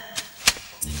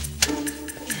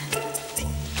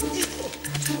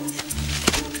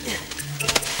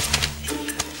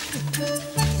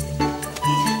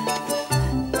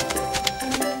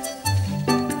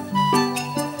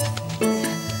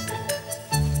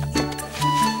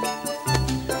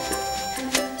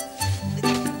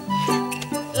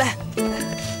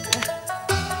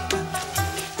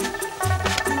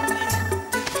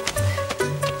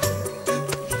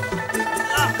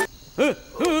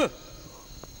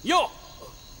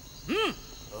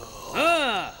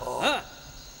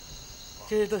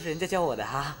这都是人家教我的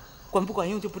哈，管不管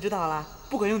用就不知道了。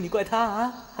不管用你怪他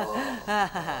啊！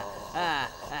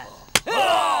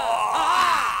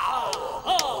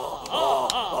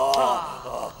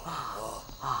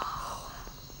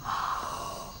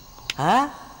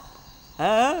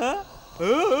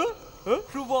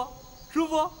舒服，舒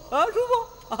服啊，舒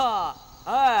服啊！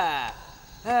哎，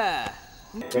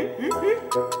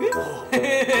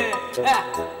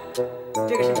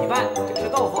这个是米饭，这个是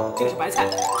豆腐，这个是白菜，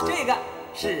这个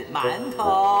是馒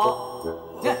头。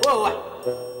喂，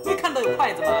没看到有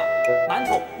筷子吗？馒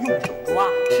头用手抓，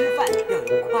吃饭要有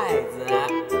筷子。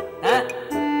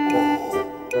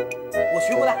我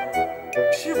学过的，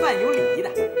吃饭有礼仪的，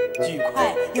举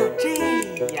筷要这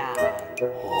样。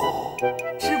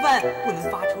吃饭不能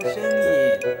发出声音，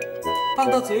放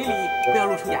到嘴里不要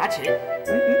露出牙齿。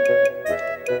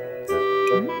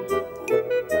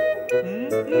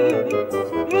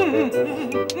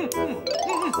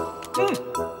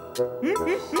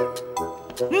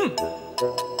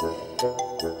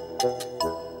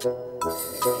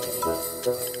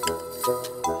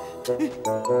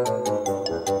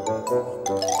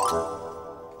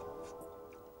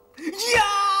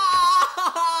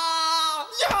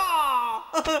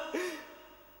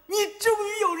你终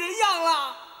于有人样了！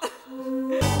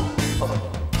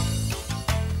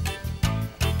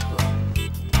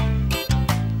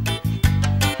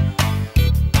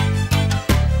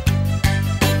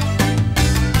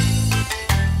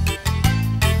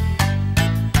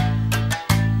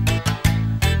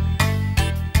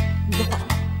你在画什么？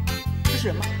这是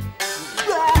人吗？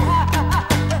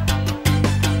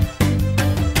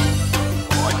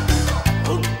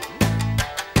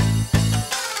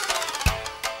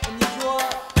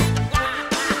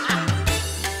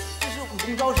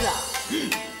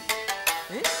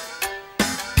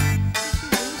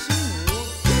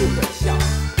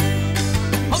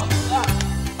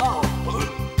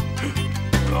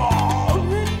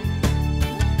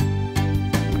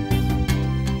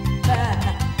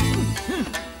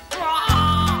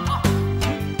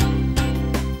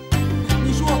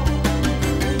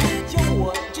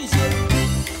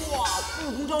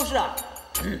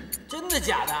真的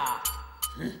假的？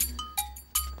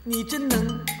你真能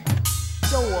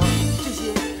教我这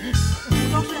些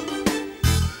招式？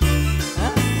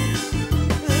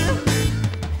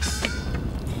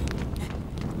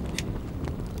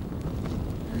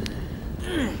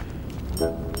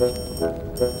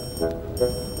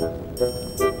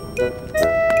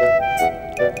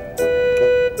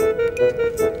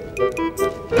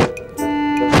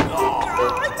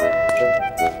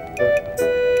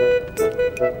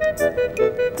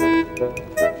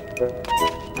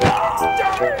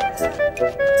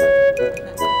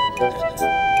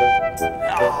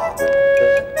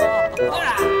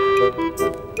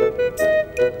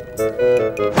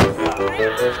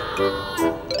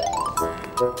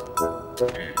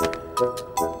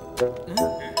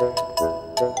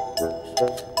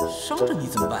伤着你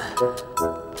怎么办？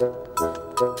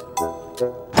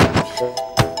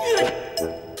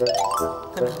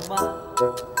很疼吗？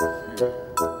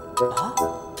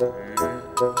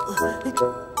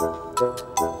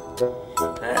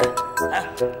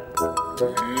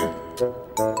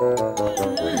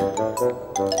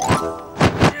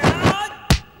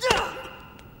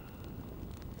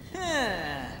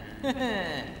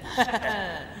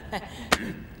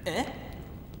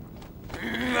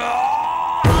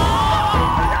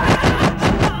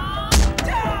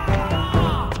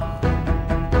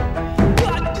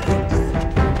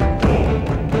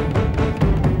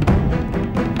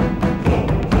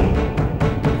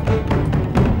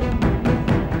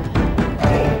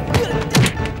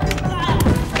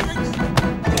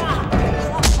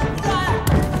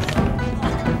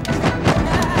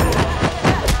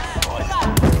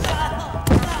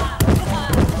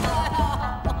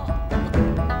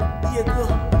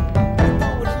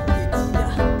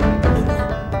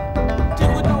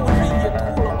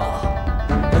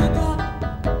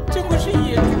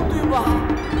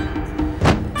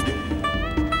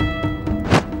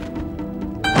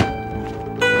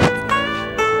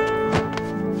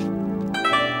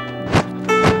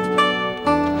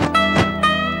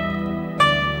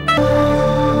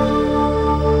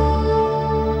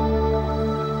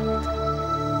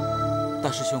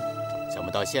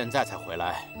现在才回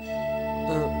来。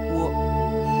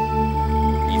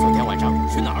你昨天晚上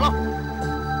去哪儿了？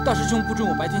大师兄不准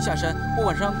我白天下山，我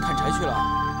晚上砍柴去了。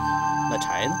那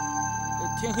柴呢？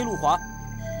天黑路滑，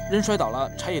人摔倒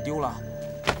了，柴也丢了。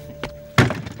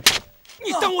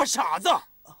你当我傻子？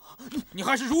你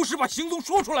还是如实把行踪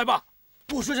说出来吧。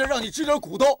不说这让你支点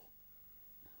骨头。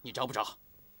你招不招？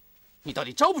你到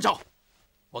底招不招？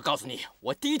我告诉你，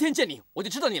我第一天见你，我就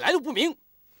知道你来路不明。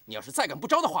你要是再敢不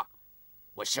招的话，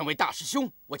我身为大师兄，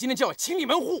我今天就要清理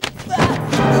门户。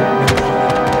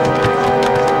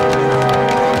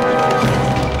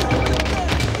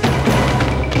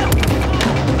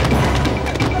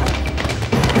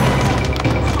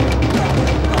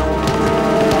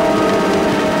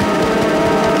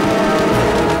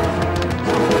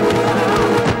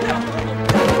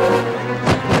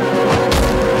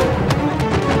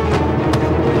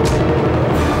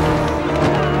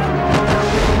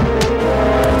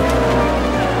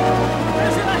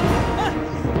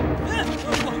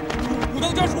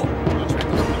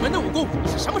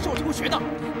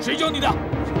谁教你的？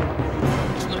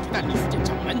是那就带你去见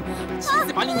掌门，亲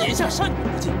自把你撵下山。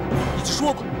不进，你就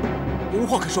说吧，我无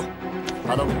话可说。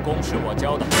他的武功是我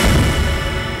教的。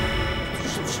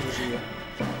是不是日月？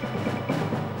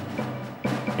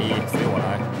你随我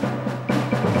来。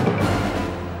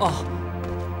啊。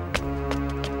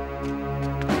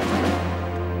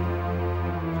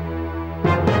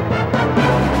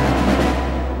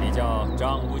你叫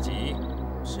张无极。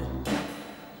是。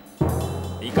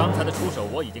你刚才的出手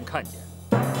我已经看见，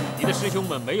你的师兄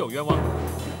们没有冤枉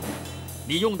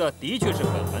你，你用的的确是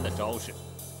本门的招式，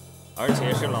而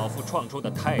且是老夫创出的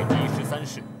太极13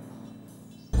式。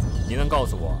你能告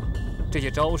诉我，这些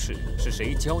招式是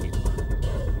谁教你的吗？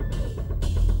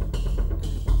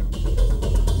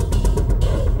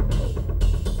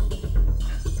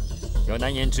有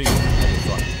难言之隐那就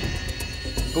算了，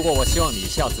不过我希望你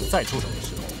下次再出手的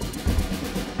时候，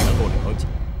能够了解，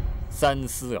三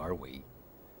思而为。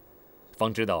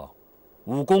方知道，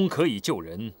武功可以救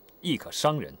人，亦可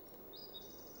伤人。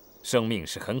生命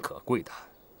是很可贵的。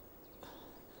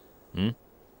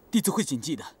弟子会谨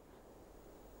记的。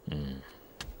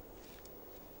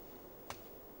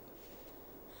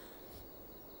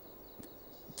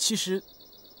其实，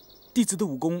弟子的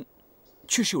武功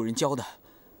确实有人教的。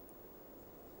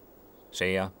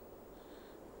谁呀？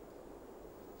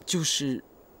就是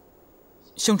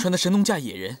相传的神农架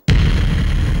野人。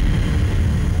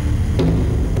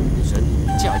神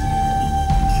农架野人。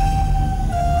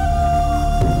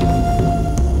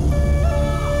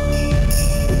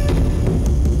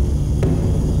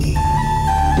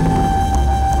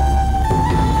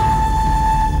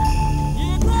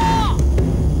野哥，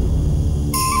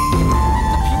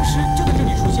他平时就在这里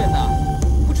出现的，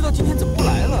不知道今天怎么不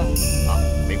来了。啊，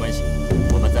没关系，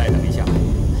我们再等一下。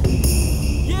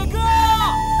野哥，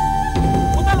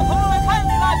我带了朋友来看你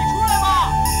了，你出来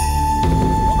吧，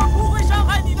我们不会伤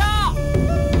害你的。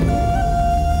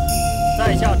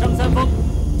在下张三丰，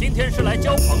今天是来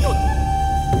交朋友的，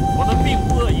我们并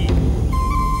无恶意，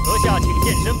阁下请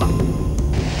现身吧。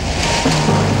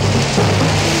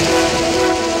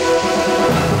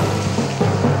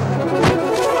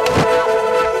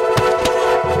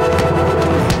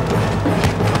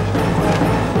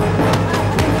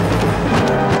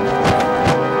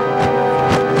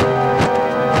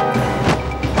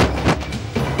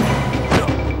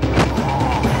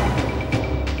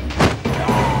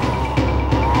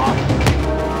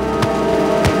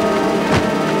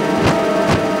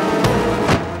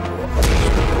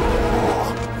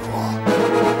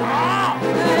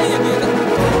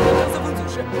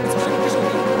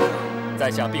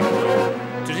在下并无恶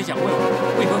意，只是想问问，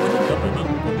为何和你的本门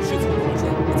武师从何处？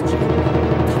祖师爷，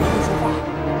他们会说话。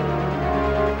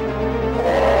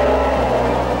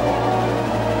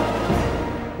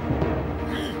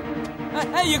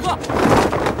哎，野哥！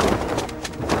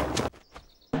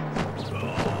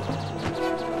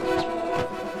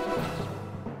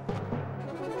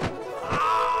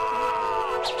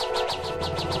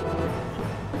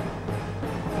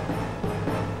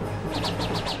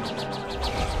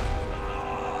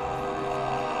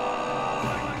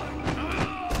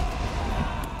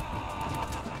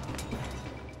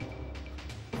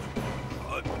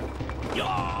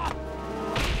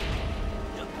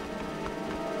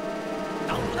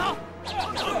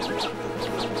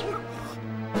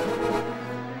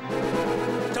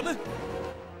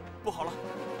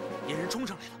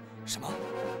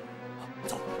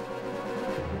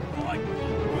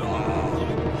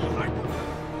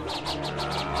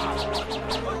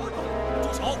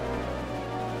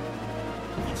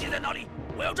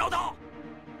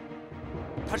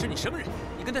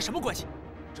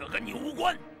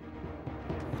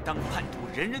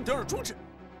人人得而诛之！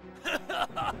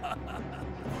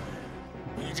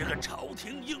你这个朝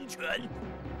廷鹰犬，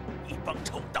一帮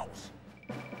臭道士，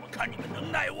我看你们能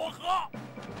奈我何！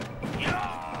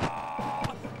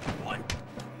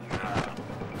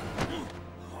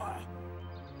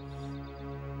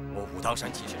我武当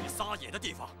山岂是你撒野的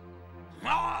地方？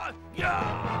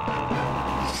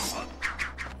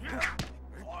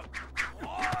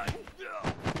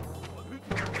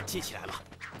记起来了。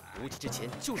 无极之前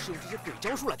就是用这些鬼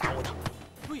招数来打我的。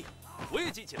对，我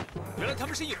也记起来，原来他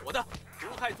们是一伙的，毒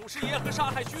害祖师爷和杀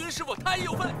害虚云师傅，太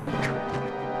有份。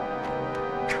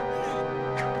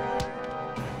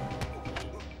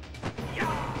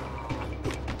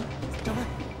掌门，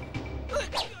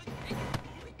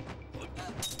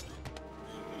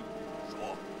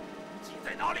说，鸡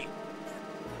在哪里？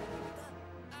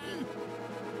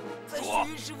在虚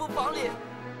云师傅房里。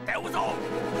带我走。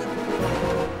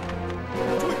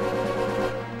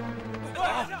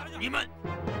 你们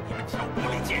挑拨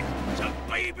离间，真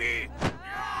卑鄙！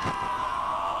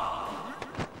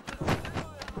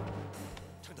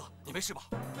承德，你没事吧？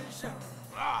没事。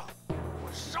啊！我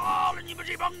杀了你们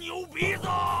这帮牛鼻子！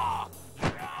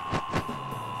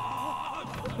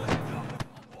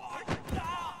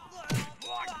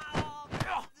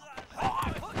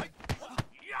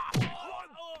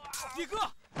野哥，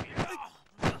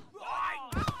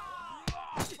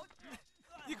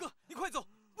野哥，你快走，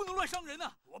不能乱伤人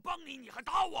呐！ 我帮你，你还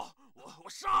打我！我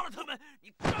杀了他们，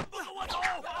你赶不得我走！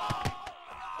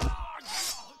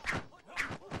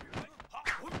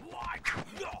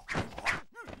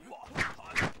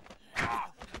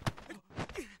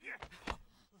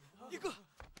一哥，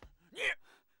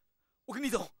我跟你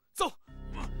走，走。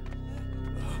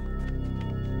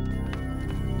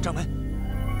掌门，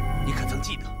你可曾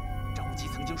记得，张无忌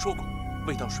曾经说过，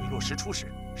未到水落石出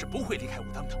时是不会离开武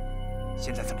当的。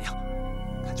现在怎么样？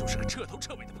 他就是个彻头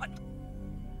彻尾的叛徒。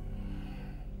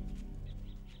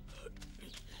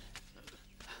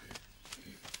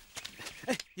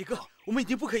哎，野哥，我们已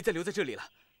经不可以再留在这里了。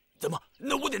怎么？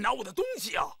那我得拿我的东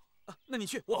西啊！那你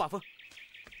去，我把风。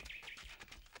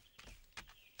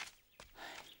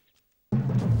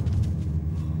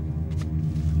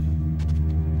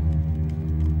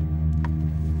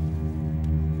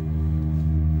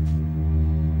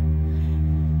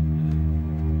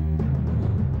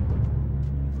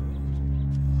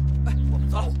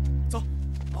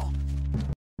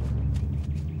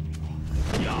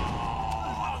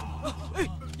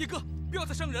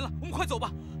伤人了，我们快走吧！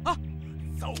啊，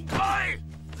走开！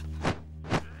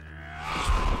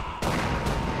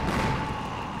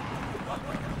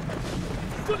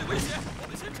这里危险，我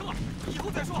们先撤，以后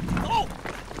再说。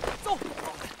走，走。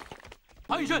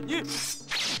韩以琛，你。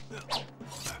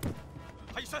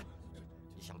韩以琛，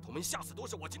你想同门下死都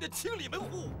是我今天清理门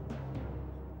户。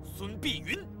孙碧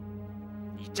云，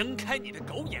你睁开你的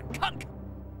狗眼看看。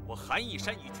 我韩义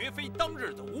山与绝非当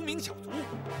日的无名小卒，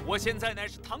我现在乃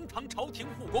是堂堂朝廷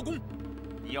护国公。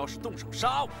你要是动手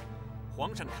杀我，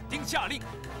皇上肯定下令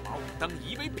把武当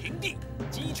夷为平地，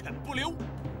鸡犬不留。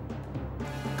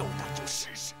够胆就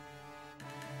试试。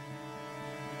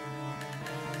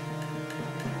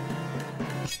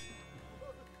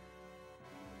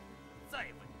再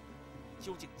问你，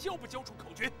究竟交不交出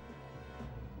口诀？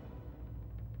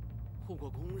护国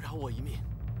公饶我一命。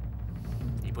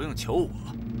 你不用求我，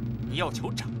你要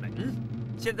求掌门。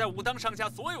现在武当上下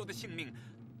所有的性命，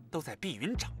都在碧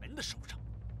云掌门的手上。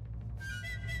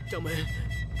掌门，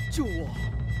救我！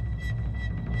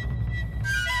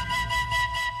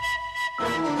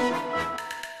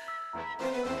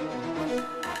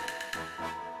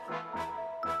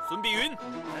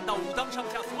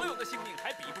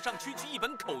区区一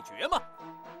本口诀吗？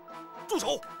住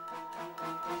手！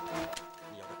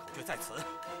你要的口诀在此。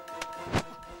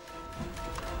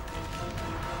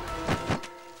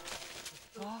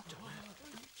啊！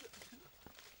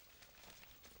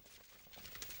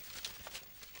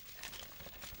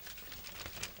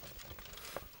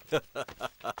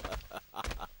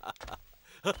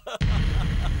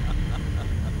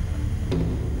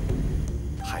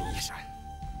韩一山，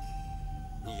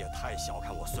你也太小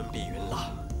看我孙碧云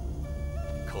了。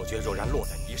口诀若然落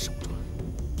在你手中，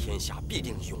天下必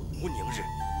定永无宁日。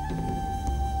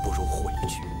不如回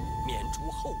去，免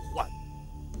除后患。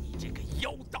你这个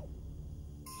妖道，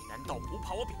你难道不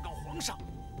怕我禀告皇上，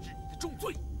治你的重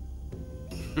罪？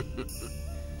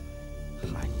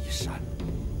韩一山，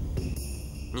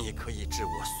你可以治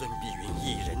我孙碧云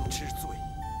一人之罪。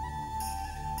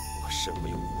我身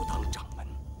为武当掌门，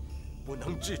不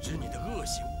能制止你的恶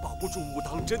行，保不住武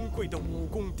当珍贵的武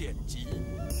功典籍，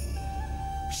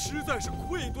实在是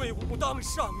愧对武当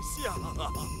上下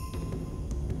啊！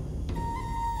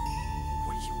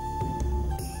唯有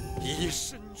以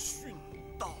身殉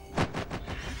道。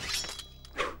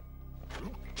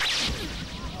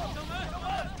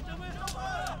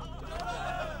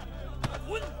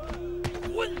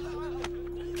滚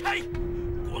开！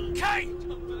滚开！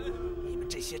你们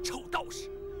这些臭道士，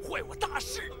坏我大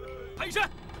事！潘山，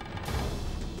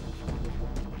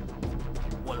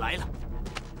我来了。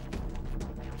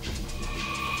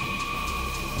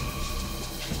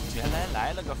原来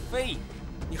来了个废物！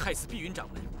你害死碧云掌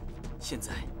门，现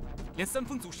在连三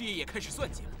丰祖师爷也开始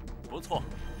算计了。不错，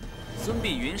孙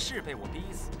碧云是被我逼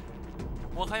死，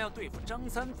我还要对付张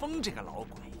三丰这个老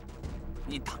鬼，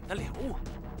你挡得了我？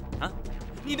啊！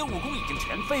你的武功已经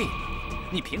全废了，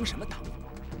你凭什么挡我？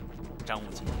张无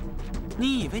极，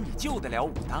你以为你救得了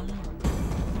武当吗？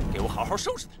给我好好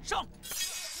收拾他！上！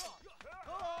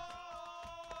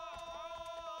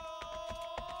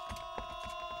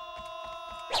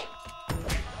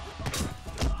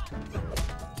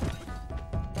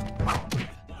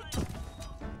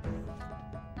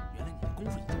原来你的功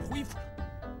夫已经恢复了，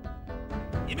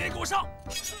你们也给我上！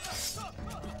赶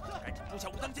紧布下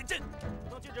武当剑阵！武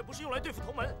当剑阵不是用来对付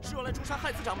同门，是用来诛杀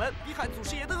害死掌门、逼害祖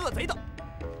师爷的恶贼的。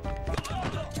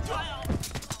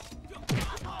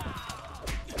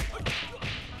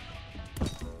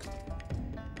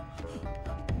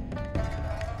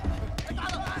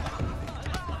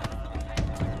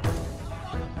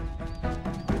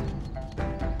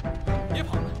别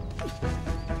跑了，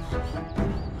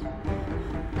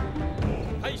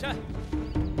韩一山，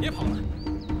别跑了，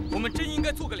我们真应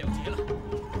该做个了结了。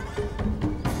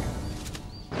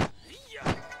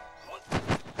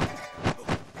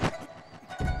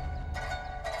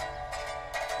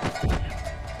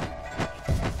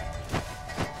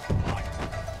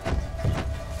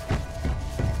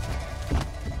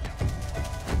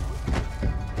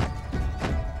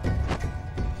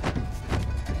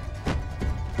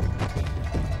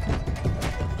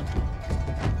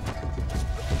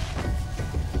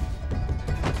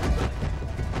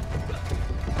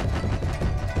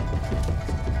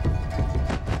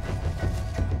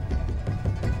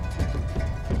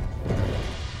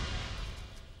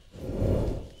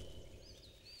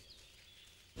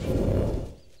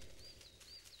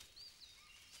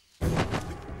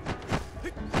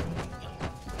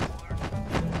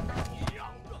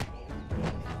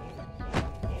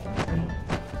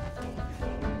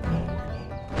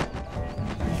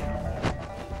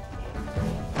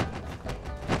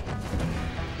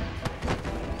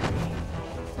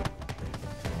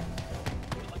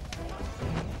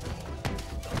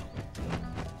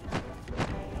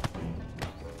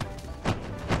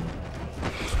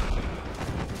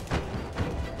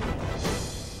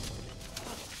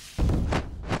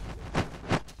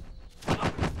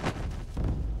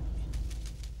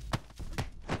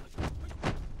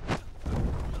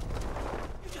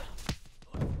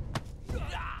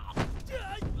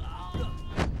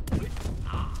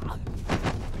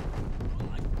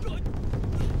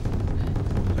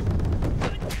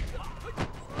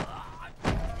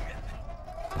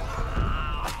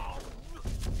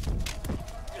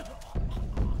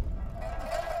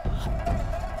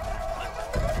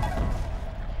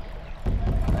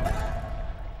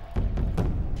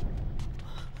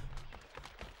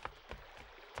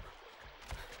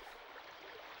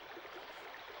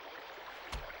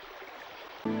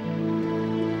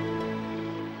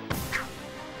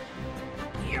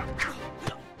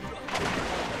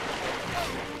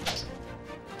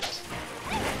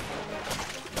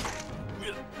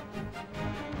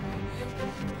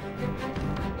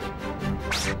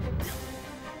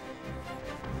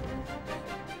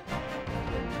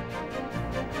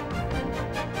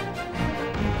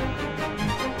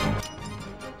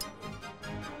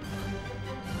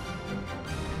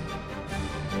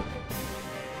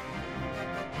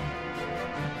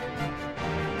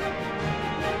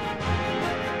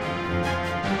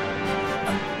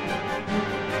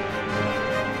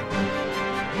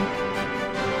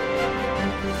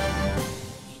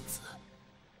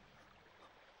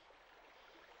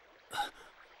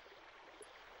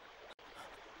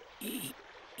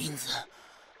英子，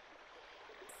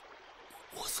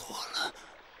我错了。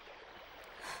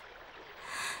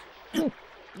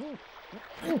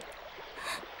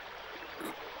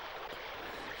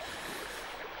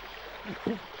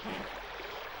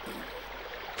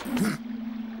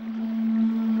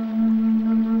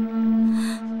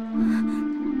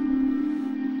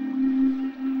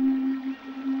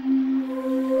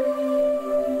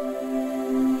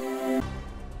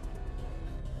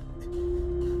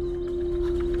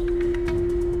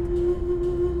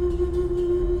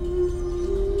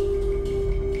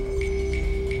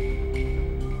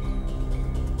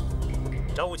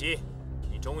张无极，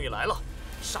你终于来了！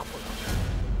杀破狼，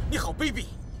你好卑鄙！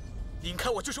引开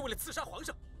我就是为了刺杀皇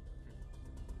上。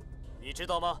你知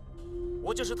道吗？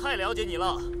我就是太了解你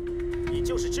了，你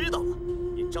就是知道了，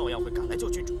也照样会赶来救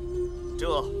郡主，这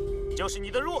就是你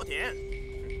的弱点。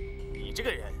你这个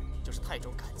人就是太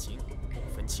重感情，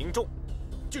不分轻重。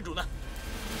郡主呢？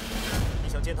你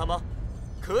想见她吗？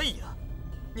可以啊，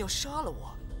你要杀了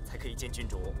我才可以见郡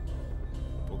主。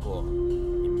不过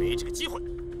你没这个机会。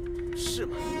 是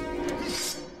吗？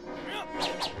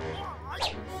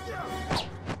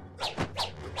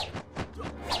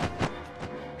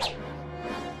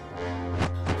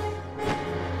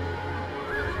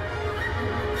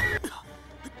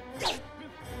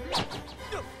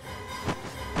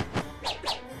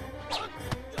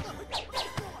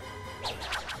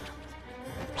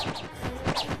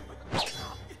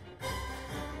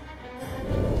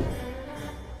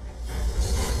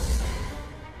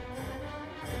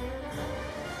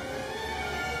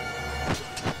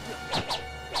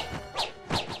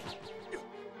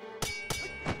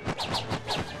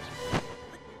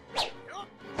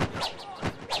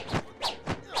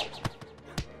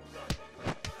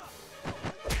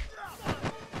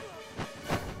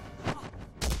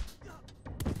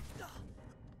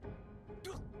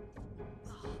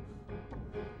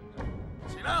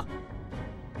起来啊！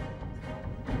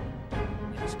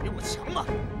你还是比我强嘛！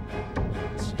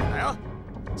起来啊！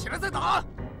起来再打！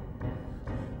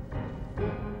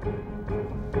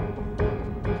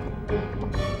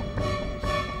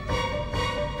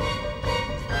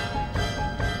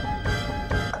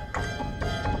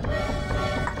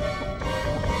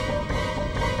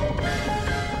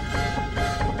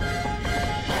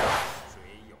水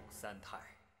有三态，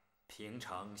平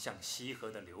常像溪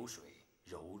河的流水。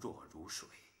 柔弱如水，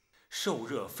受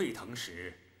热沸腾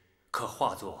时，可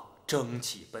化作蒸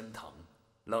汽奔腾；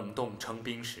冷冻成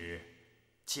冰时，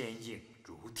坚硬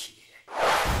如铁。